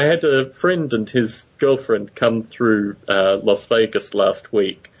 I had a friend and his girlfriend come through Las Vegas last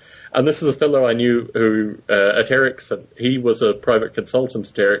week. And this is a fellow I knew who at Ericsson. He was a private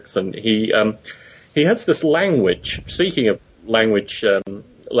consultant at Ericsson. He has this language. Speaking of language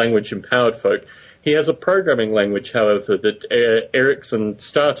empowered folk, he has a programming language, however, that Ericsson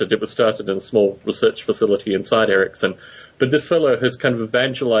started. It was started in a small research facility inside Ericsson. But this fellow has kind of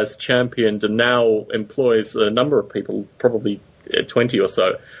evangelized, championed, and now employs a number of people, probably 20 or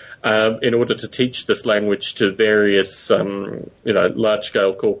so, in order to teach this language to various,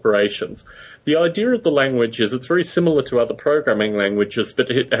 large-scale corporations. The idea of the language is it's very similar to other programming languages, but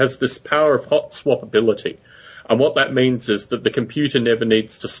it has this power of hot swappability. And what that means is that the computer never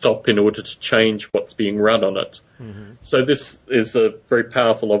needs to stop in order to change what's being run on it. Mm-hmm. So this is a very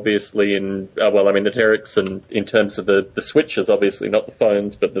powerful, obviously, at Ericsson, in terms of the switches, obviously, not the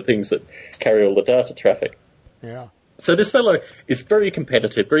phones, but the things that carry all the data traffic. Yeah. So this fellow is very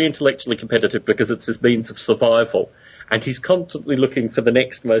competitive, very intellectually competitive, because it's his means of survival. And he's constantly looking for the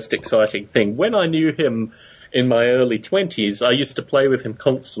next most exciting thing. When I knew him in my early 20s, I used to play with him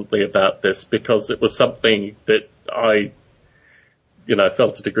constantly about this because it was something that I,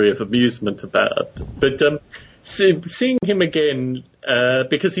 felt a degree of amusement about. But seeing him again,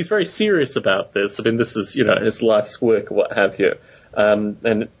 because he's very serious about this, I mean, this is, his life's work or what have you.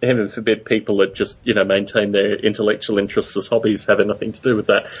 And heaven forbid people that just, maintain their intellectual interests as hobbies have nothing to do with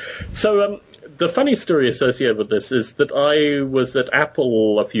that. So, the funny story associated with this is that I was at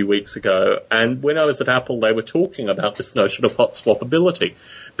Apple a few weeks ago, and when I was at Apple, they were talking about this notion of hot swappability.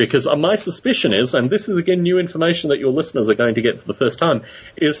 Because my suspicion is, and this is again new information that your listeners are going to get for the first time,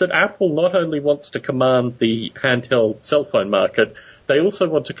 is that Apple not only wants to command the handheld cell phone market, they also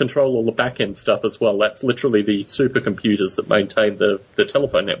want to control all the back-end stuff as well. That's literally the supercomputers that maintain the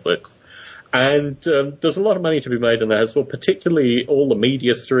telephone networks. And there's a lot of money to be made in that as well, particularly all the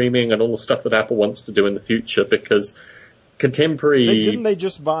media streaming and all the stuff that Apple wants to do in the future, because contemporary... Didn't they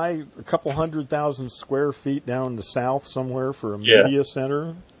just buy a couple 100,000 square feet down in the south somewhere for a media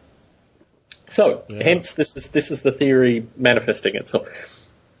center? So, hence, this is the theory manifesting itself.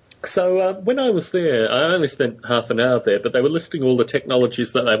 So when I was there, I only spent half an hour there, but they were listing all the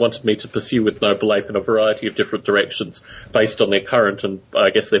technologies that they wanted me to pursue with Noble Ape in a variety of different directions based on their current and,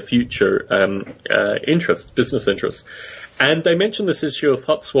 I guess, their future interests, business interests. And they mentioned this issue of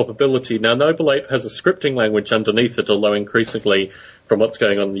hot swappability. Now, Noble Ape has a scripting language underneath it, although increasingly, from what's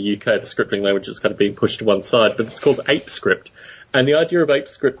going on in the UK, the scripting language is kind of being pushed to one side, but it's called ApeScript. And the idea of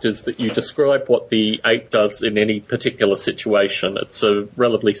ApeScript is that you describe what the ape does in any particular situation. It's a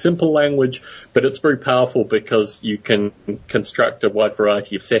relatively simple language, but it's very powerful because you can construct a wide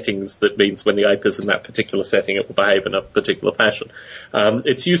variety of settings that means when the ape is in that particular setting, it will behave in a particular fashion.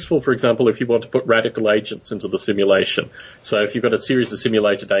 It's useful, for example, if you want to put radical agents into the simulation. So if you've got a series of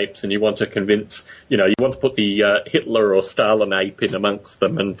simulated apes and you want to convince, you want to put the Hitler or Stalin ape in amongst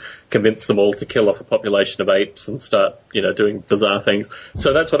them and convince them all to kill off a population of apes and start, doing bizarre things.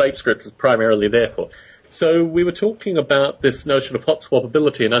 So that's what ApeScript is primarily there for. So we were talking about this notion of hot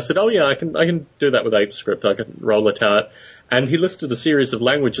swappability, and I said, I can do that with ApeScript. I can roll it out. And he listed a series of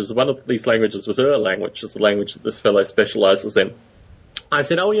languages. One of these languages was Erlang, which is the language that this fellow specializes in. I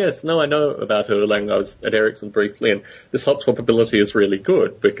said, yes, I know about Erlang. I was at Ericsson briefly, and this hot swappability is really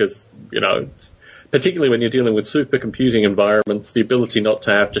good because, it's, particularly when you're dealing with supercomputing environments, the ability not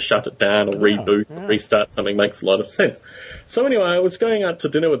to have to shut it down or reboot or restart something makes a lot of sense. So anyway, I was going out to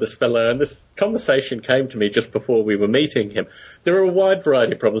dinner with this fellow, and this conversation came to me just before we were meeting him. There are a wide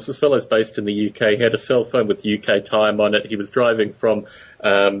variety of problems. This fellow's based in the UK. He had a cell phone with UK time on it. He was driving from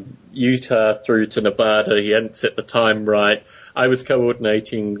Utah through to Nevada. He hadn't set the time right. I was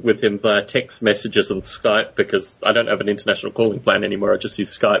coordinating with him via text messages and Skype because I don't have an international calling plan anymore. I just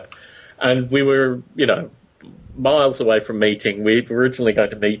use Skype. And we were, miles away from meeting. We were originally going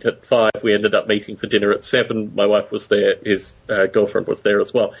to meet at 5. We ended up meeting for dinner at 7. My wife was there. His girlfriend was there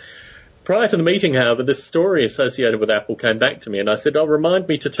as well. Prior to the meeting, however, this story associated with Apple came back to me, and I said, remind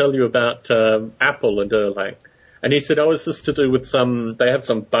me to tell you about Apple and Erlang. And he said, is this to do with they have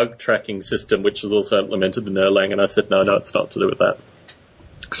some bug tracking system which is also implemented in Erlang? And I said, no, it's not to do with that.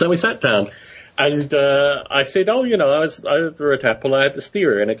 So we sat down, And I said, oh, I was over at Apple, I had this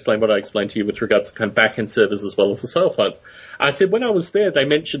theory, and explained what I explained to you with regards to kind of back-end servers as well as the cell phones. I said, when I was there, they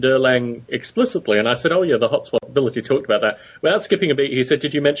mentioned Erlang explicitly, and I said, oh, yeah, the hotspot ability talked about that. Without skipping a beat, he said,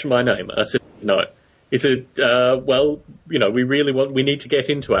 did you mention my name? I said, no. He said, we need to get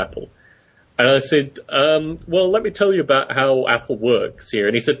into Apple. And I said, well, let me tell you about how Apple works here.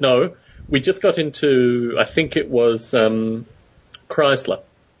 And he said, no, we just got into, I think it was Chrysler.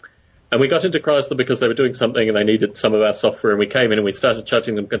 And we got into Chrysler because they were doing something and they needed some of our software, and we came in and we started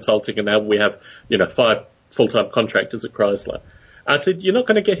charging them consulting, and now we have, 5 full-time contractors at Chrysler. I said, you're not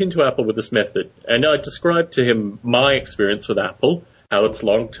going to get into Apple with this method. And I described to him my experience with Apple, how it's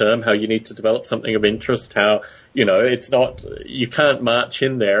long-term, how you need to develop something of interest, how, it's not, you can't march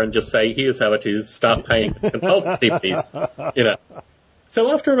in there and just say, here's how it is, start paying consultancy fees,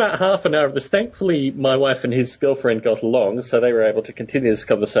 So after about half an hour of this, thankfully my wife and his girlfriend got along, so they were able to continue this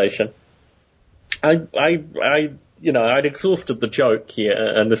conversation. I'd exhausted the joke here,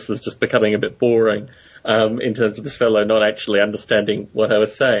 and this was just becoming a bit boring in terms of this fellow not actually understanding what I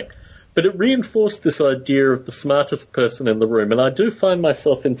was saying. But it reinforced this idea of the smartest person in the room, and I do find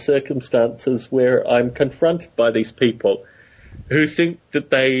myself in circumstances where I'm confronted by these people who think that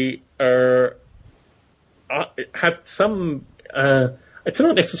they have some... it's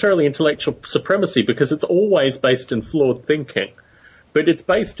not necessarily intellectual supremacy, because it's always based in flawed thinking. But it's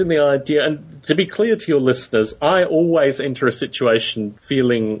based in the idea, and to be clear to your listeners, I always enter a situation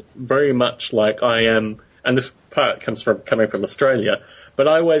feeling very much like I am, and this part comes from coming from Australia, but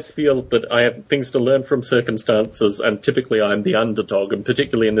I always feel that I have things to learn from circumstances, and typically I'm the underdog, and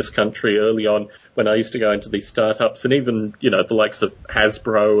particularly in this country early on when I used to go into these startups, and even, the likes of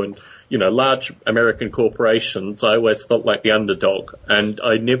Hasbro and, large American corporations, I always felt like the underdog, and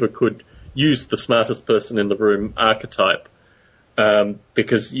I never could use the smartest person in the room archetype.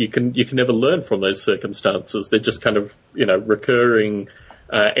 Because you can never learn from those circumstances. They're just kind of, recurring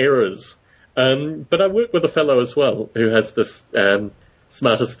errors. But I work with a fellow as well who has this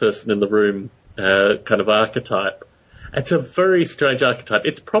smartest person in the room kind of archetype. It's a very strange archetype.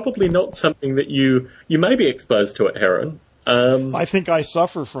 It's probably not something that you may be exposed to at Heron. I think I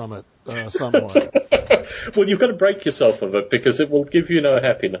suffer from it somewhat. Well, you've got to break yourself of it, because it will give you no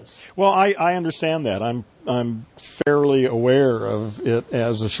happiness. Well, I understand that. I'm fairly aware of it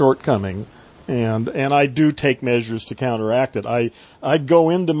as a shortcoming, and I do take measures to counteract it. I go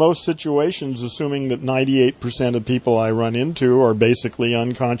into most situations assuming that 98% of people I run into are basically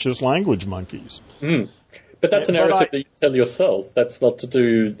unconscious language monkeys. Mm. But that's a narrative that you tell yourself. That's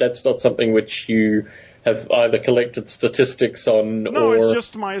not something which you have either collected statistics on or... No, it's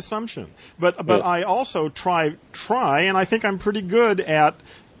just my assumption. But yeah. I also try, and I think I'm pretty good at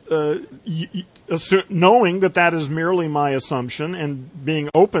knowing that is merely my assumption, and being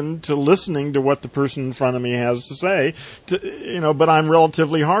open to listening to what the person in front of me has to say. But I'm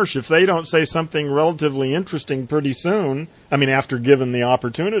relatively harsh. If they don't say something relatively interesting pretty soon, after given the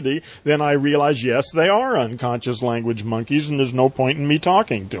opportunity, then I realize, yes, they are unconscious language monkeys, and there's no point in me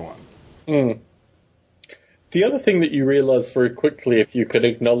talking to them. Mm. The other thing that you realize very quickly, if you can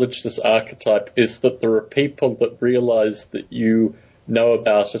acknowledge this archetype, is that there are people that realize that you know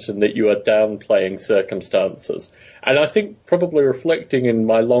about it and that you are downplaying circumstances. And I think, probably reflecting in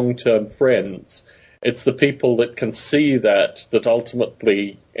my long-term friends, it's the people that can see that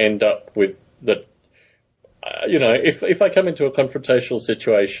ultimately end up with that. If I come into a confrontational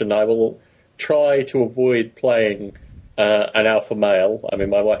situation, I will try to avoid playing an alpha male.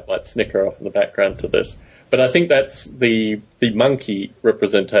 My wife might snicker off in the background to this. But I think that's the monkey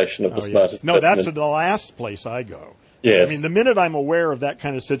representation of the smartest person. No, that's the last place I go. Yes. The minute I'm aware of that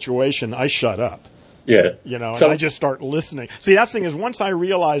kind of situation, I shut up. Yeah. And I just start listening. See, that thing is, once I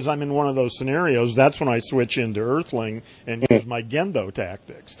realize I'm in one of those scenarios, that's when I switch into Earthling and use my Gendo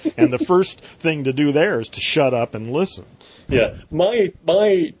tactics. And the first thing to do there is to shut up and listen. Yeah.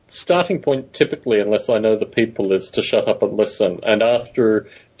 My starting point, typically, unless I know the people, is to shut up and listen. And after,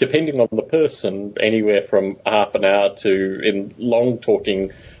 depending on the person, anywhere from half an hour to, in long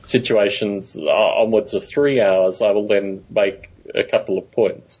talking situations, onwards of 3 hours, I will then make a couple of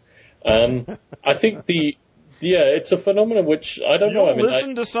points. I think it's a phenomenon which I don't know.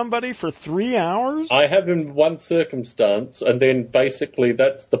 Listen to somebody for 3 hours? I have in one circumstance, and then basically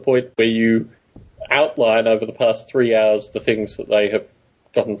that's the point where you outline over the past 3 hours the things that they have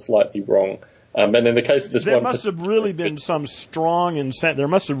gotten slightly wrong. And in the case of this there must have really been some strong incentive. There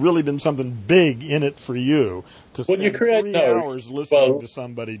must have really been something big in it for you to spend 3 hours listening to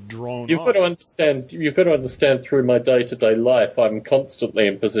somebody drone on. You've got to understand through my day-to-day life, I'm constantly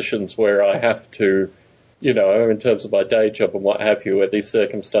in positions where I have to in terms of my day job and what have you, where these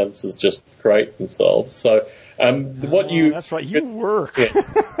circumstances just create themselves. So, that's right. You work. Yeah.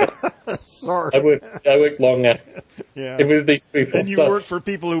 Sorry. I work long hours yeah. with these people. And you work for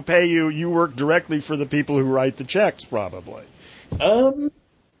people who pay you. You work directly for the people who write the checks, probably.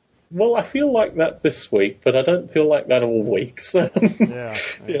 Well, I feel like that this week, but I don't feel like that all week. So, yeah,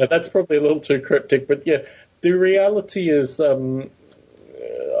 that's probably a little too cryptic. But yeah, the reality is,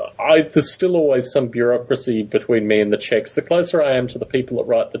 there's still always some bureaucracy between me and the checks. The closer I am to the people that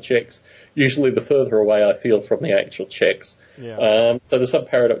write the checks, usually the further away I feel from the actual checks. Yeah. So there's some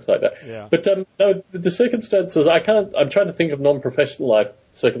paradox like that. Yeah. But no, the circumstances, I'm trying to think of non-professional life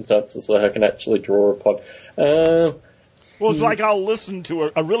circumstances that I can actually draw upon. Well, it's like I'll listen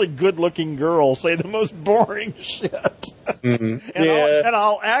to a really good-looking girl say the most boring shit. Mm-hmm. And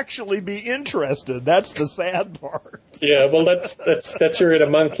I'll actually be interested. That's the sad part. Yeah, well, that's your inner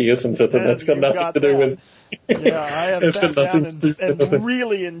monkey, isn't it? And that's got nothing to do with... Yeah, I have sat down and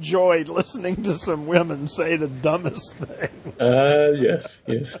really enjoyed listening to some women say the dumbest thing. Yes,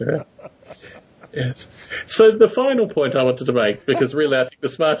 right. Yes. So the final point I wanted to make, because really I think the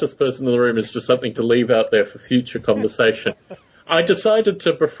smartest person in the room is just something to leave out there for future conversation. I decided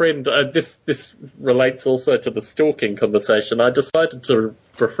to befriend, this relates also to the stalking conversation, I decided to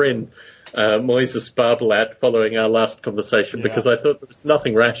befriend Moises Barbalat following our last conversation because I thought there was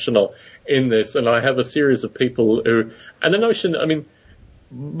nothing rational in this, and I have a series of people who, and the notion,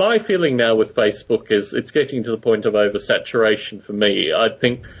 my feeling now with Facebook is it's getting to the point of oversaturation for me. I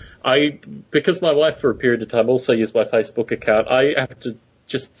think because my wife for a period of time also used my Facebook account, I have to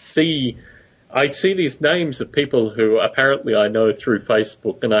just I see these names of people who apparently I know through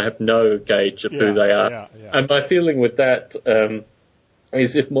Facebook, and I have no gauge of who they are. Yeah. And my feeling with that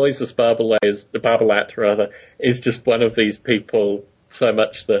is if Moises Barbalat is just one of these people, so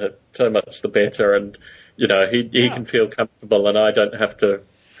much the better, and he can feel comfortable, and I don't have to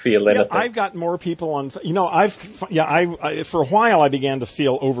feel anything. I've got more people on. I for a while I began to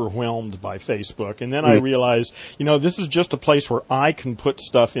feel overwhelmed by Facebook, and then I realized, this is just a place where I can put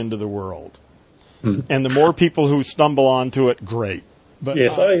stuff into the world, and the more people who stumble onto it, great. But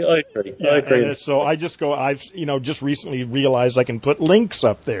yes, I agree. Yeah, I agree. So I just go. I've just recently realized I can put links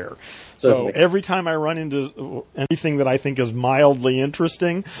up there. Certainly. So every time I run into anything that I think is mildly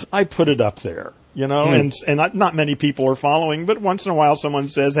interesting, I put it up there. And not many people are following, but once in a while someone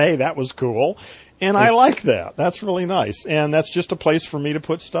says, "Hey, that was cool," and I like that. That's really nice, and that's just a place for me to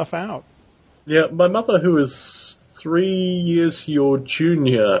put stuff out. Yeah, my mother, who is 3 years your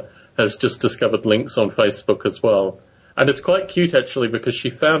junior, has just discovered links on Facebook as well. And it's quite cute, actually, because she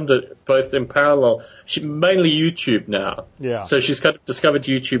found it both in parallel. Mainly YouTube now. Yeah. So she's kind of discovered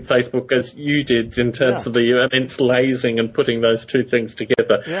YouTube, Facebook, as you did, in terms of the immense lazing and putting those two things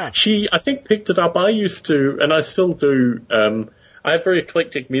together. Yeah. She, I think, picked it up. I used to, and I still do, I have very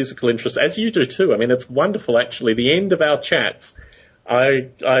eclectic musical interests, as you do too. It's wonderful, actually. The end of our chats,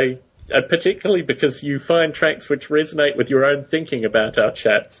 particularly because you find tracks which resonate with your own thinking about our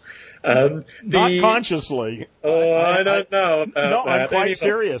chats. Not consciously. Oh, I don't know about No, that. I'm quite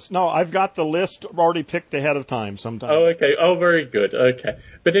serious. No, I've got the list already picked ahead of time sometimes. Oh, okay. Oh, very good. Okay.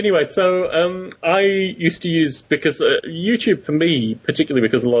 But anyway, so I used to use, because YouTube for me, particularly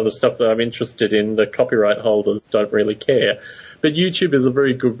because a lot of the stuff that I'm interested in, the copyright holders don't really care. But YouTube is a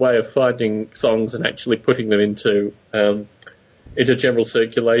very good way of finding songs and actually putting them into general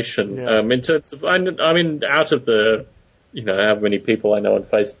circulation. Yeah. In terms of, out of the, how many people I know on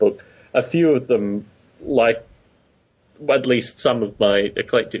Facebook, a few of them like at least some of my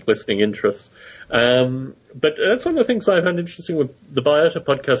eclectic listening interests. But that's one of the things I found interesting with the Biota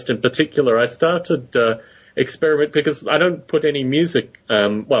podcast in particular. I started experiment because I don't put any music.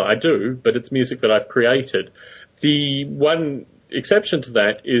 Well, I do, but it's music that I've created. The one exception to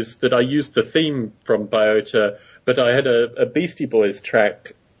that is that I used the theme from Biota, but I had a Beastie Boys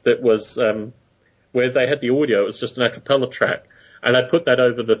track that was where they had the audio. It was just an a cappella track. And I put that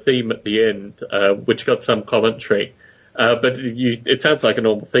over the theme at the end, which got some commentary. But it sounds like a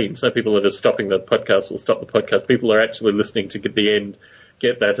normal theme. So people that are stopping the podcast will stop the podcast. People are actually listening to get the end,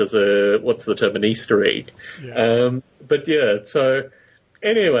 get that as an Easter egg. Yeah. But yeah, so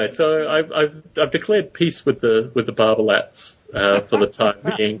anyway, so I've declared peace with the Barbalats for the time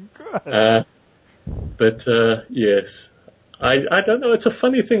being. But yes. I don't know. It's a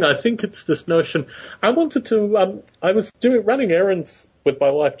funny thing. I think it's this notion. I wanted to. I was running errands with my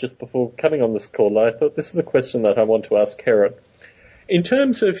wife just before coming on this call. I thought this is a question that I want to ask Karen. In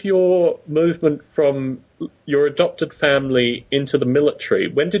terms of your movement from your adopted family into the military,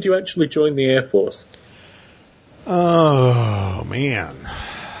 when did you actually join the Air Force? Oh man,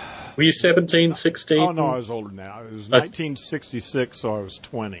 Were you 17, 16? Oh, no, I was older now. It was 1966, so I was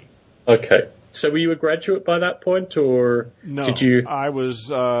 20. Okay. So were you a graduate by that point, or No, did you? I was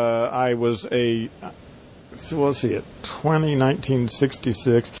so let's see it,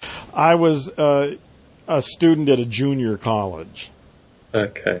 1966. I was a student at a junior college.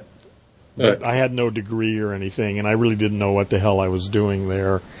 Okay. But I had no degree or anything, and I really didn't know what the hell I was doing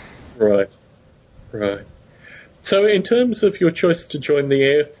there. Right. So in terms of your choice to join the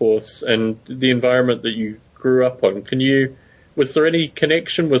Air Force and the environment that you grew up on, was there any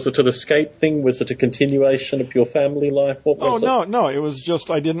connection? Was it an escape thing? Was it a continuation of your family life? What was it? No. It was just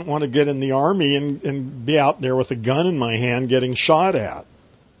I didn't want to get in the Army and be out there with a gun in my hand getting shot at.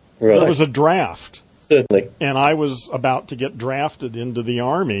 Right. It was a draft. Certainly. And I was about to get drafted into the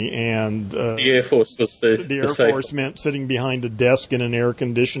Army, and the Air Force was the Air Force meant sitting behind a desk in an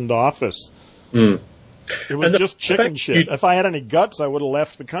air-conditioned office. Mm. It was just chicken shit. If I had any guts, I would have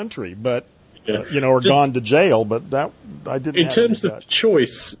left the country, but or gone to jail. But that I didn't. In terms of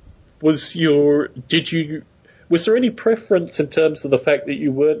choice, was there any preference in terms of the fact that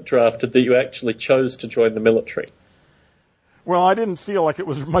you weren't drafted, that you actually chose to join the military? Well, I didn't feel like it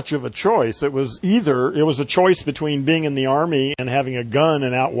was much of a choice. It was a choice between being in the Army and having a gun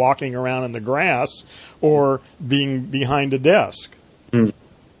and out walking around in the grass, or being behind a desk. Mm.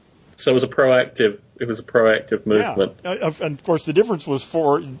 So it was a proactive movement. Yeah. And of course, the difference was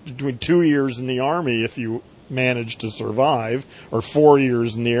between 2 years in the Army if you managed to survive, or 4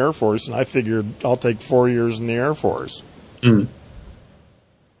 years in the Air Force. And I figured I'll take 4 years in the Air Force. Mm.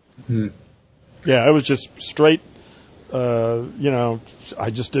 Mm. Yeah, it was just straight. I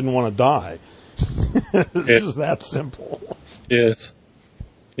just didn't want to die. It's just that simple. Yes.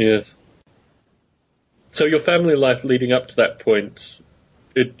 So your family life leading up to that point,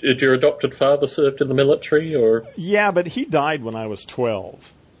 did your adopted father served in the military, or? Yeah, but he died when I was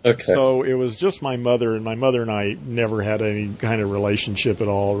 12. Okay. So it was just my mother, and my mother and I never had any kind of relationship at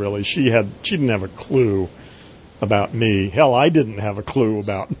all, really. She didn't have a clue about me. Hell, I didn't have a clue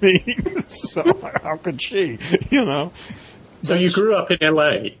about me. So how could she, So you grew up in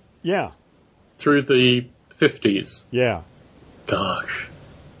LA? Yeah. Through the 50s? Yeah. Gosh.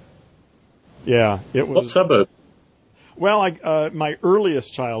 Yeah, it was. What suburb? Well, my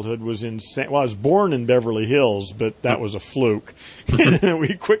earliest childhood was I was born in Beverly Hills, but that was a fluke. And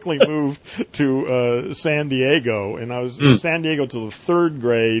we quickly moved to San Diego, and I was in San Diego till the 3rd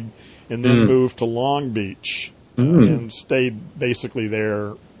grade, and then moved to Long Beach, and stayed basically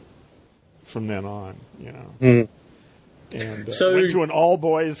there from then on, And went to an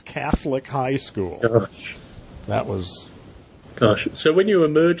all-boys Catholic high school. Gosh. That was... Gosh. So when you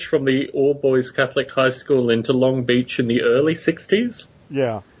emerged from the all-boys Catholic high school into Long Beach in the early 60s?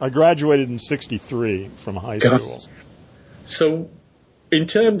 Yeah. I graduated in 63 from high school. So in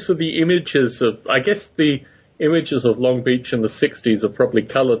terms of the images of... I guess the images of Long Beach in the 60s are probably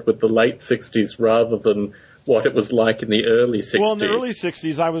coloured with the late 60s rather than what it was like in the early 60s. Well, in the early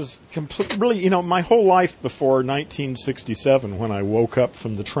 60s, I was really, my whole life before 1967, when I woke up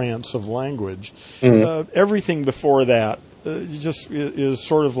from the trance of language, everything before that just is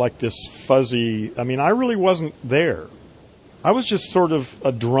sort of like this fuzzy. I mean, I really wasn't there. I was just sort of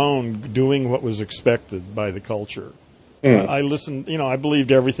a drone doing what was expected by the culture. I listened, I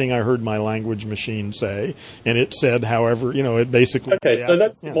believed everything I heard my language machine say, and it said, however, it basically... Okay, so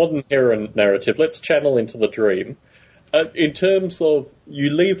that's the modern heron narrative. Let's channel into the dream. In terms of,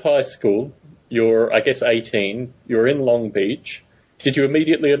 you leave high school, you're, I guess, 18, you're in Long Beach. Did you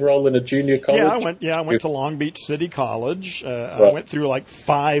immediately enroll in a junior college? I went to Long Beach City College. Right. I went through like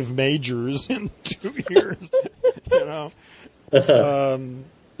 5 majors in 2 years,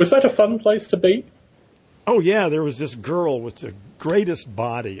 Was that a fun place to be? Oh, yeah, there was this girl with the greatest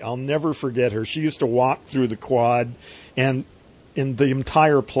body. I'll never forget her. She used to walk through the quad, and the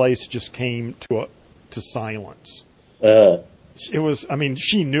entire place just came to silence. It was,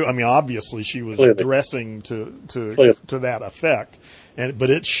 she knew, obviously she was dressing to that effect. But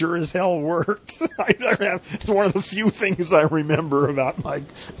it sure as hell worked. It's one of the few things I remember about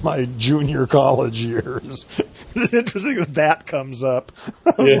my junior college years. It's interesting that comes up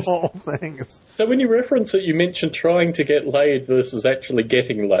of all things. So when you reference it, you mentioned trying to get laid versus actually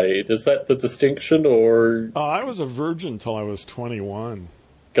getting laid. Is that the distinction, or? I was a virgin till I was 21.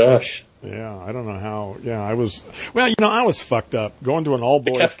 Gosh. Yeah, I don't know how. Yeah, I was. Well, I was fucked up going to an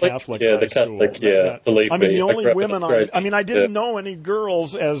all-boys Catholic high school. Believe me. The only women I didn't know any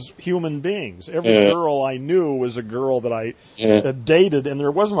girls as human beings. Every girl I knew was a girl that I had dated, and there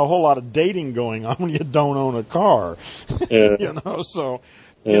wasn't a whole lot of dating going on when you don't own a car. So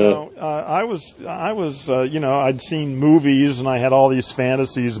I was, I'd seen movies and I had all these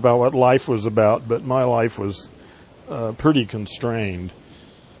fantasies about what life was about, but my life was pretty constrained,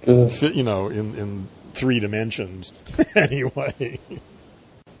 in 3 dimensions anyway.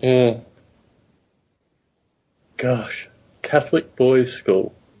 Yeah. Gosh, Catholic boys'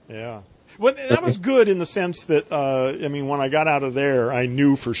 school. Yeah. Well, that was good in the sense that, when I got out of there, I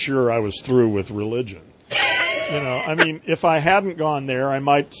knew for sure I was through with religion. If I hadn't gone there, I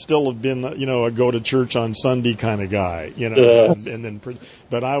might still have been, a go to church on Sunday kind of guy,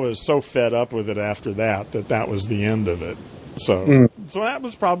 but I was so fed up with it after that was the end of it. So that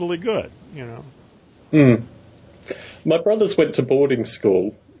was probably good, My brothers went to boarding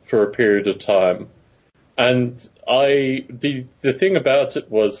school for a period of time, and the thing about it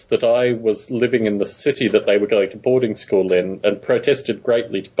was that I was living in the city that they were going to boarding school in, and protested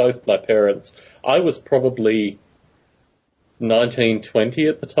greatly to both my parents. I was probably 19, 20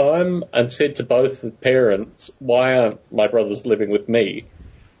 at the time, and said to both the parents, why aren't my brothers living with me?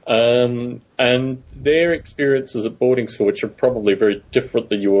 And their experiences at boarding school, which are probably very different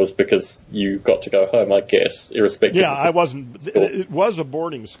than yours because you got to go home, I guess, irrespective. Yeah, I wasn't. It was a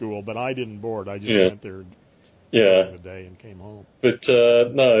boarding school, but I didn't board. I just went there during the day and came home. But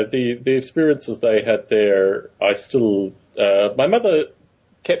no, the experiences they had there, I still... my mother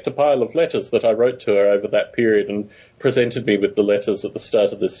kept a pile of letters that I wrote to her over that period and presented me with the letters at the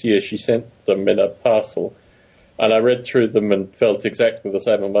start of this year. She sent them in a parcel, and I read through them and felt exactly the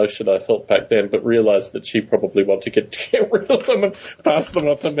same emotion I felt back then, but realised that she probably wanted to get rid of them and pass them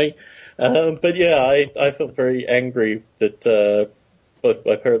on to me. But yeah, I felt very angry that both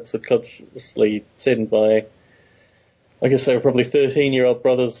my parents would consciously send my, I guess they were probably 13-year-old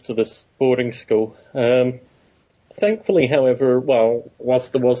brothers to this boarding school. Thankfully, however,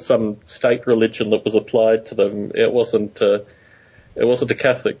 whilst there was some state religion that was applied to them, it wasn't a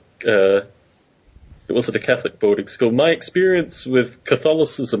Catholic. It wasn't a Catholic boarding school. My experience with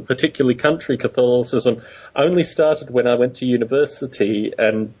Catholicism, particularly country Catholicism, only started when I went to university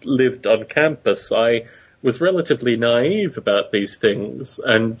and lived on campus. I was relatively naive about these things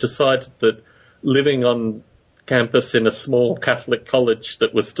and decided that living on campus in a small Catholic college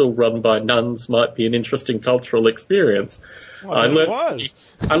that was still run by nuns might be an interesting cultural experience. Well,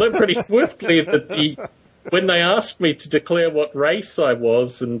 I learned pretty swiftly that when they asked me to declare what race I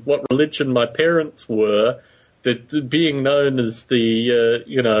was and what religion my parents were, that being known as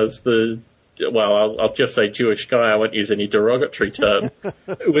I'll just say Jewish guy, I won't use any derogatory term,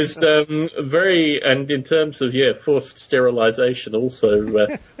 it was very, and in terms of, forced sterilization also.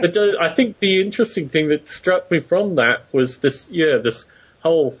 But I think the interesting thing that struck me from that was this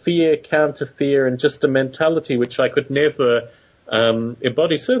whole fear, counter-fear, and just a mentality which I could never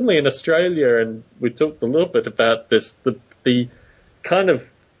embody. Certainly in Australia, and we talked a little bit about this, the kind of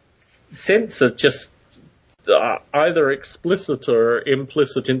sense of just either explicit or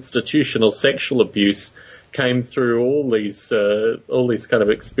implicit institutional sexual abuse came through all these kind of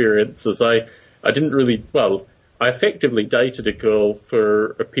experiences. I didn't really, I effectively dated a girl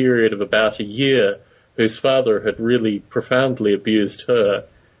for a period of about a year whose father had really profoundly abused her,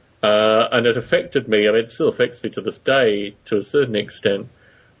 and it affected me. I mean, it still affects me to this day to a certain extent,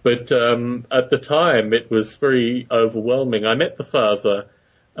 but at the time it was very overwhelming. I met the father,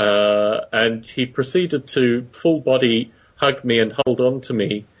 and he proceeded to full body hug me and hold on to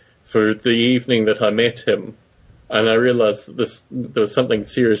me for the evening that I met him. And I realized that there was something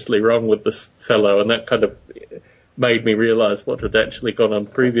seriously wrong with this fellow, and that kind of made me realize what had actually gone on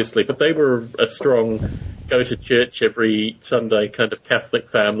previously. But they were a strong go to church every Sunday kind of Catholic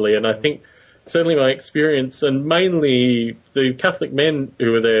family, and I think certainly my experience, and mainly the Catholic men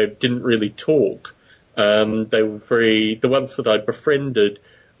who were there didn't really talk. They were the ones that I befriended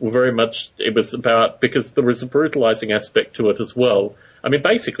were very much, it was about, because there was a brutalizing aspect to it as well. I mean,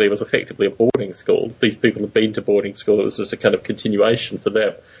 basically it was effectively a boarding school. These people had been to boarding school. It was just a kind of continuation for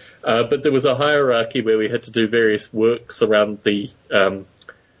them. But there was a hierarchy where we had to do various works around the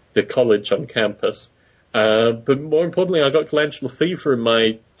college on campus. But more importantly, I got glandular fever in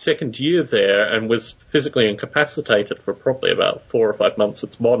my second year there and was physically incapacitated for probably about 4 or 5 months.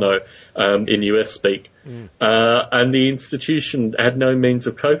 It's mono in US speak. And the institution had no means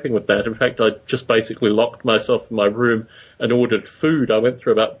of coping with that. In fact, I just basically locked myself in my room and ordered food. I went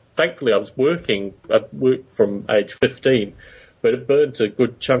through thankfully I was working. I worked from age 15, but it burnt a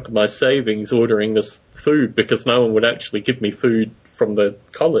good chunk of my savings ordering this food because no one would actually give me food from the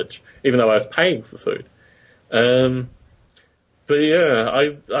college, even though I was paying for food. But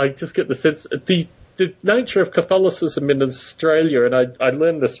yeah, I just get the sense the nature of Catholicism in Australia, and I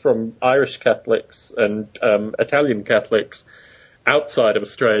learned this from Irish Catholics and Italian Catholics, outside of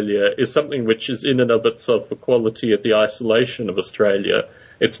Australia is something which is in and of itself a quality of the isolation of Australia.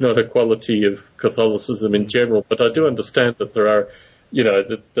 It's not a quality of Catholicism in general, but I do understand that there are,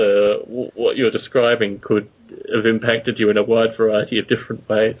 that what you're describing could have impacted you in a wide variety of different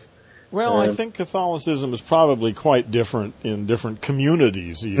ways. Well, I think Catholicism is probably quite different in different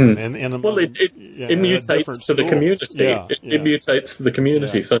communities, even. It mutates to the community. It mutates to the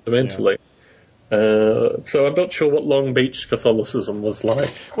community fundamentally. So I'm not sure what Long Beach Catholicism was like.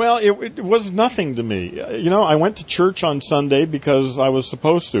 Well, it was nothing to me. I went to church on Sunday because I was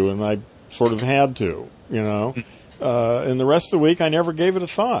supposed to, and I sort of had to, and the rest of the week I never gave it a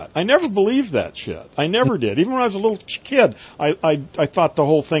thought. I never believed that shit. I never did. Even when I was a little kid, I thought the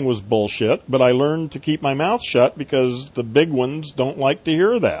whole thing was bullshit, but I learned to keep my mouth shut because the big ones don't like to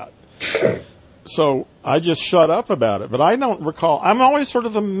hear that. So I just shut up about it. But I don't recall. I'm always sort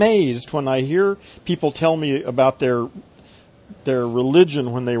of amazed when I hear people tell me about their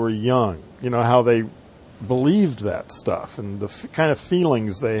religion when they were young. How they believed that stuff and the kind of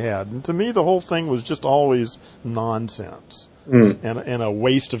feelings they had. And to me, the whole thing was just always nonsense and a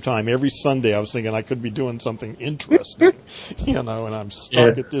waste of time. Every Sunday I was thinking I could be doing something interesting, and I'm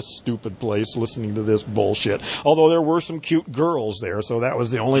stuck at this stupid place listening to this bullshit. Although there were some cute girls there, so that was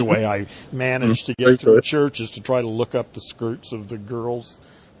the only way I managed to get through church, is to try to look up the skirts of the girls.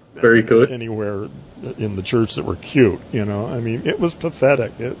 Very good. Anywhere in the church that were cute, I mean, it was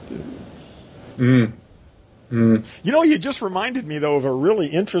pathetic. You just reminded me, though, of a really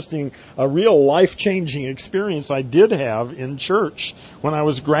interesting, a real life-changing experience I did have in church when I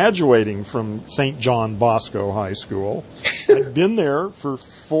was graduating from St. John Bosco High School. I'd been there for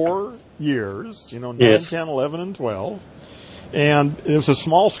 4 years, 9, 10, 11, and 12. And it was a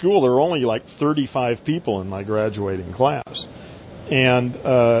small school. There were only like 35 people in my graduating class. And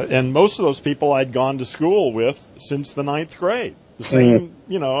most of those people I'd gone to school with since the 9th grade. The same,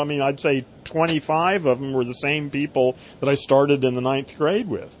 I'd say 25 of them were the same people that I started in the 9th grade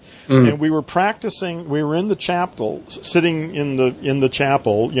with. And we were practicing, we were in the chapel, sitting in the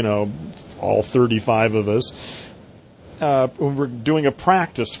chapel, all 35 of us. We were doing a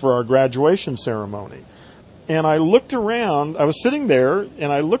practice for our graduation ceremony. And I looked around, I was sitting there,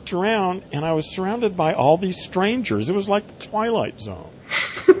 and I looked around, and I was surrounded by all these strangers. It was like the Twilight Zone.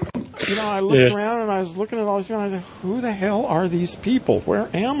 I looked around and I was looking at all these people and I said, who the hell are these people? Where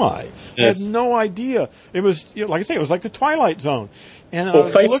am I? I had no idea. It was, like I say, it was like the Twilight Zone. And I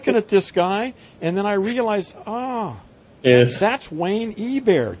was looking at this guy, and then I realized, that's Wayne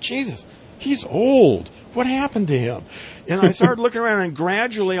Hebert. Jesus, he's old. What happened to him? And I started looking around, and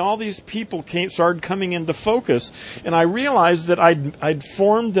gradually all these people started coming into focus, and I realized that I'd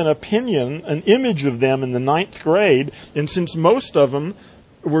formed an opinion, an image of them in the 9th grade, and since most of them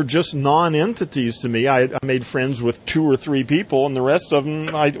were just non-entities to me, I made friends with 2 or 3 people, and the rest of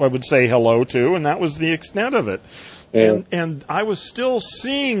them I would say hello to, and that was the extent of it. Yeah. And I was still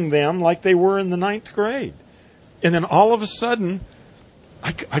seeing them like they were in the 9th grade. And then all of a sudden,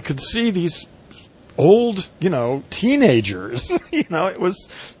 I could see these old, teenagers. It was,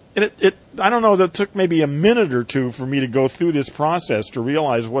 I don't know, that took maybe a minute or two for me to go through this process to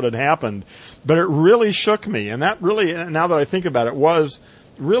realize what had happened. But it really shook me. And that really, now that I think about it, was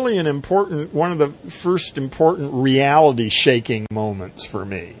really one of the first important reality shaking moments for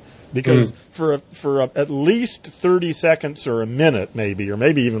me. Because for at least 30 seconds or a minute maybe, or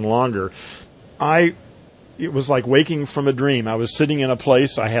maybe even longer, it was like waking from a dream. I was sitting in a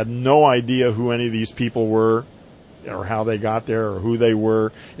place, I had no idea who any of these people were, or how they got there, or who they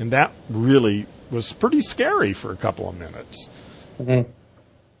were, and that really was pretty scary for a couple of minutes. Mm-hmm.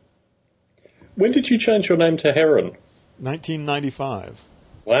 When did you change your name to Heron? 1995.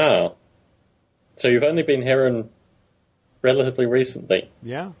 Wow. So you've only been Heron relatively recently?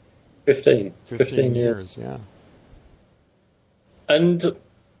 Yeah. 15 years, yeah. And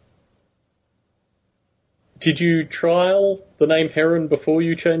did you trial the name Heron before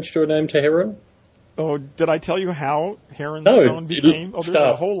you changed your name to Heron? Oh, did I tell you how Heron Stone became? There's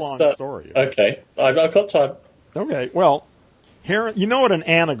a whole long story. Okay, I've got time. Okay, well, Heron, you know what an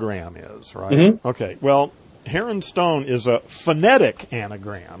anagram is, right? Mm-hmm. Okay, well, Heron Stone is a phonetic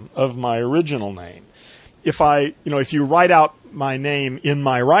anagram of my original name. If you write out my name in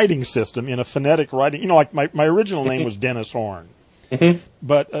my writing system, in a phonetic writing, like my original name was Dennis Horn. Mm-hmm.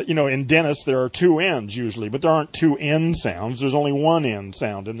 But, in Dennis there are 2 N's usually, but there aren't 2 N sounds. There's only 1 N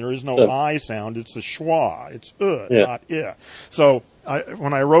sound, and there is no I sound. It's a schwa. It's not I. So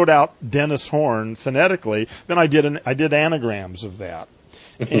when I wrote out Dennis Horn phonetically, then I did anagrams of that.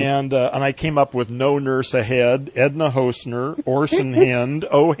 And I came up with No Nurse Ahead, Edna Hosner, Orson Hend,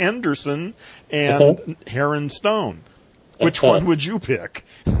 O. Henderson, and Heron Stone. Which one would you pick?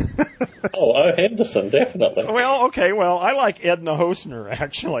 O. Henderson, definitely. Well, okay. Well, I like Edna Hosner,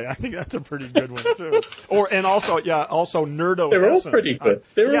 actually. I think that's a pretty good one, too. Also Nerdo They're Hessen. all pretty good.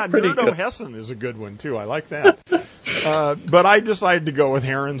 They're all pretty Nerdo good. Hessen is a good one, too. I like that. But I decided to go with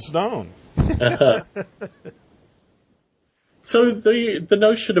Heron Stone. So the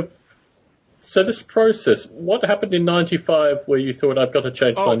notion of... So this process, what happened in 95 where you thought, I've got to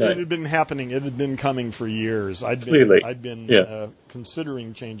change my name? It had been happening. It had been coming for years. I'd been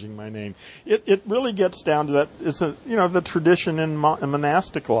considering changing my name. It really gets down to that. It's the tradition in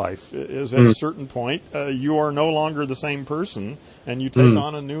monastic life is at a certain point, you are no longer the same person and you take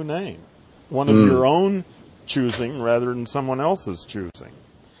on a new name. One of your own choosing rather than someone else's choosing.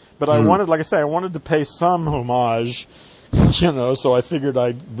 But I wanted to pay some homage, so I figured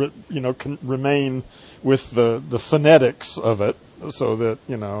I'd, remain with the phonetics of it so that,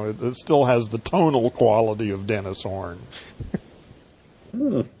 it still has the tonal quality of Dennis Horn.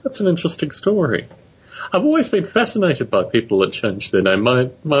 That's an interesting story. I've always been fascinated by people that change their name.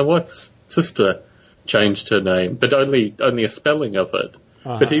 My wife's sister changed her name, but only a spelling of it.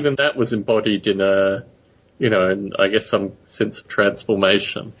 Uh-huh. But even that was embodied in in, I guess, some sense of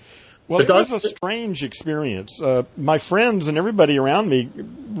transformation. Well, it was a strange experience. My friends and everybody around me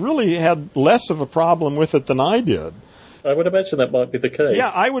really had less of a problem with it than I did. I would imagine that might be the case. Yeah,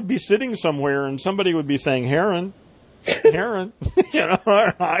 I would be sitting somewhere and somebody would be saying, Heron.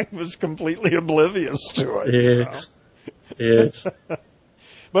 I was completely oblivious to it. Yes.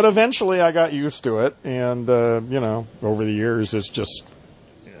 But eventually I got used to it, and, over the years it's just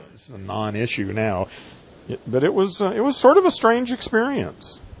it's a non-issue now. But it was sort of a strange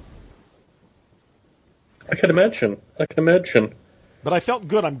experience. I can imagine. But I felt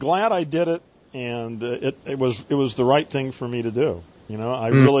good. I'm glad I did it, and it was the right thing for me to do. I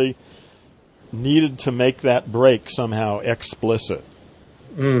really needed to make that break somehow explicit.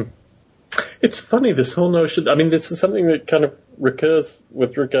 It's funny, this whole notion. I mean, this is something that kind of recurs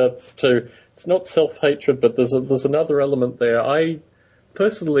with regards to, it's not self-hatred, but there's another element there. I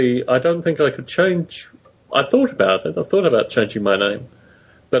don't think I could change. I thought about it. I thought about changing my name,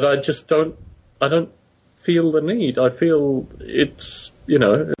 but I don't feel the need. I feel it's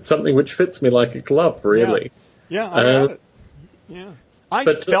something which fits me like a glove, really. Yeah, I got it. Yeah,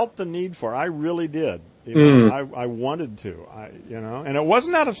 I felt the need for it. I really did. I wanted to. And it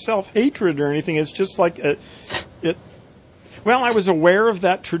wasn't out of self-hatred or anything. It's just like it. Well, I was aware of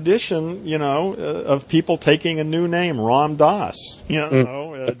that tradition, of people taking a new name, Ram Dass.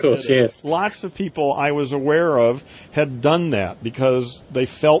 Of course, yes. Lots of people I was aware of had done that because they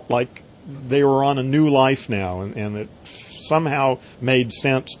felt like they were on a new life now, and it somehow made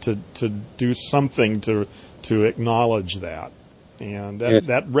sense to do something to acknowledge that, and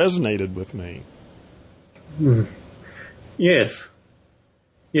that resonated with me. Yes.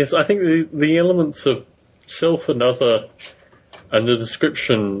 I think the elements of self and other and the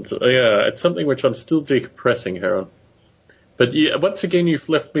description, it's something which I'm still decompressing, Heron. But once again, you've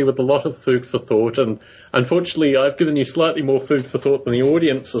left me with a lot of food for thought, and unfortunately, I've given you slightly more food for thought than the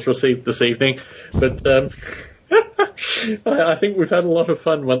audience has received this evening. But I think we've had a lot of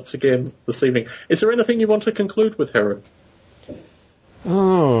fun once again this evening. Is there anything you want to conclude with, Heron?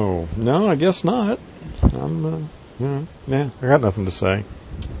 Oh, no, I guess not. I got nothing to say.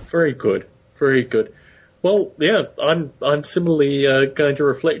 Very good. Well, I'm similarly going to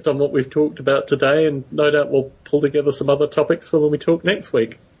reflect on what we've talked about today, and no doubt we'll pull together some other topics for when we talk next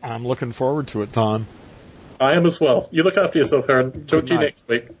week. I'm looking forward to it, Tom. I am as well. You look after yourself, Heron. Talk to you next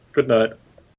week. Good night.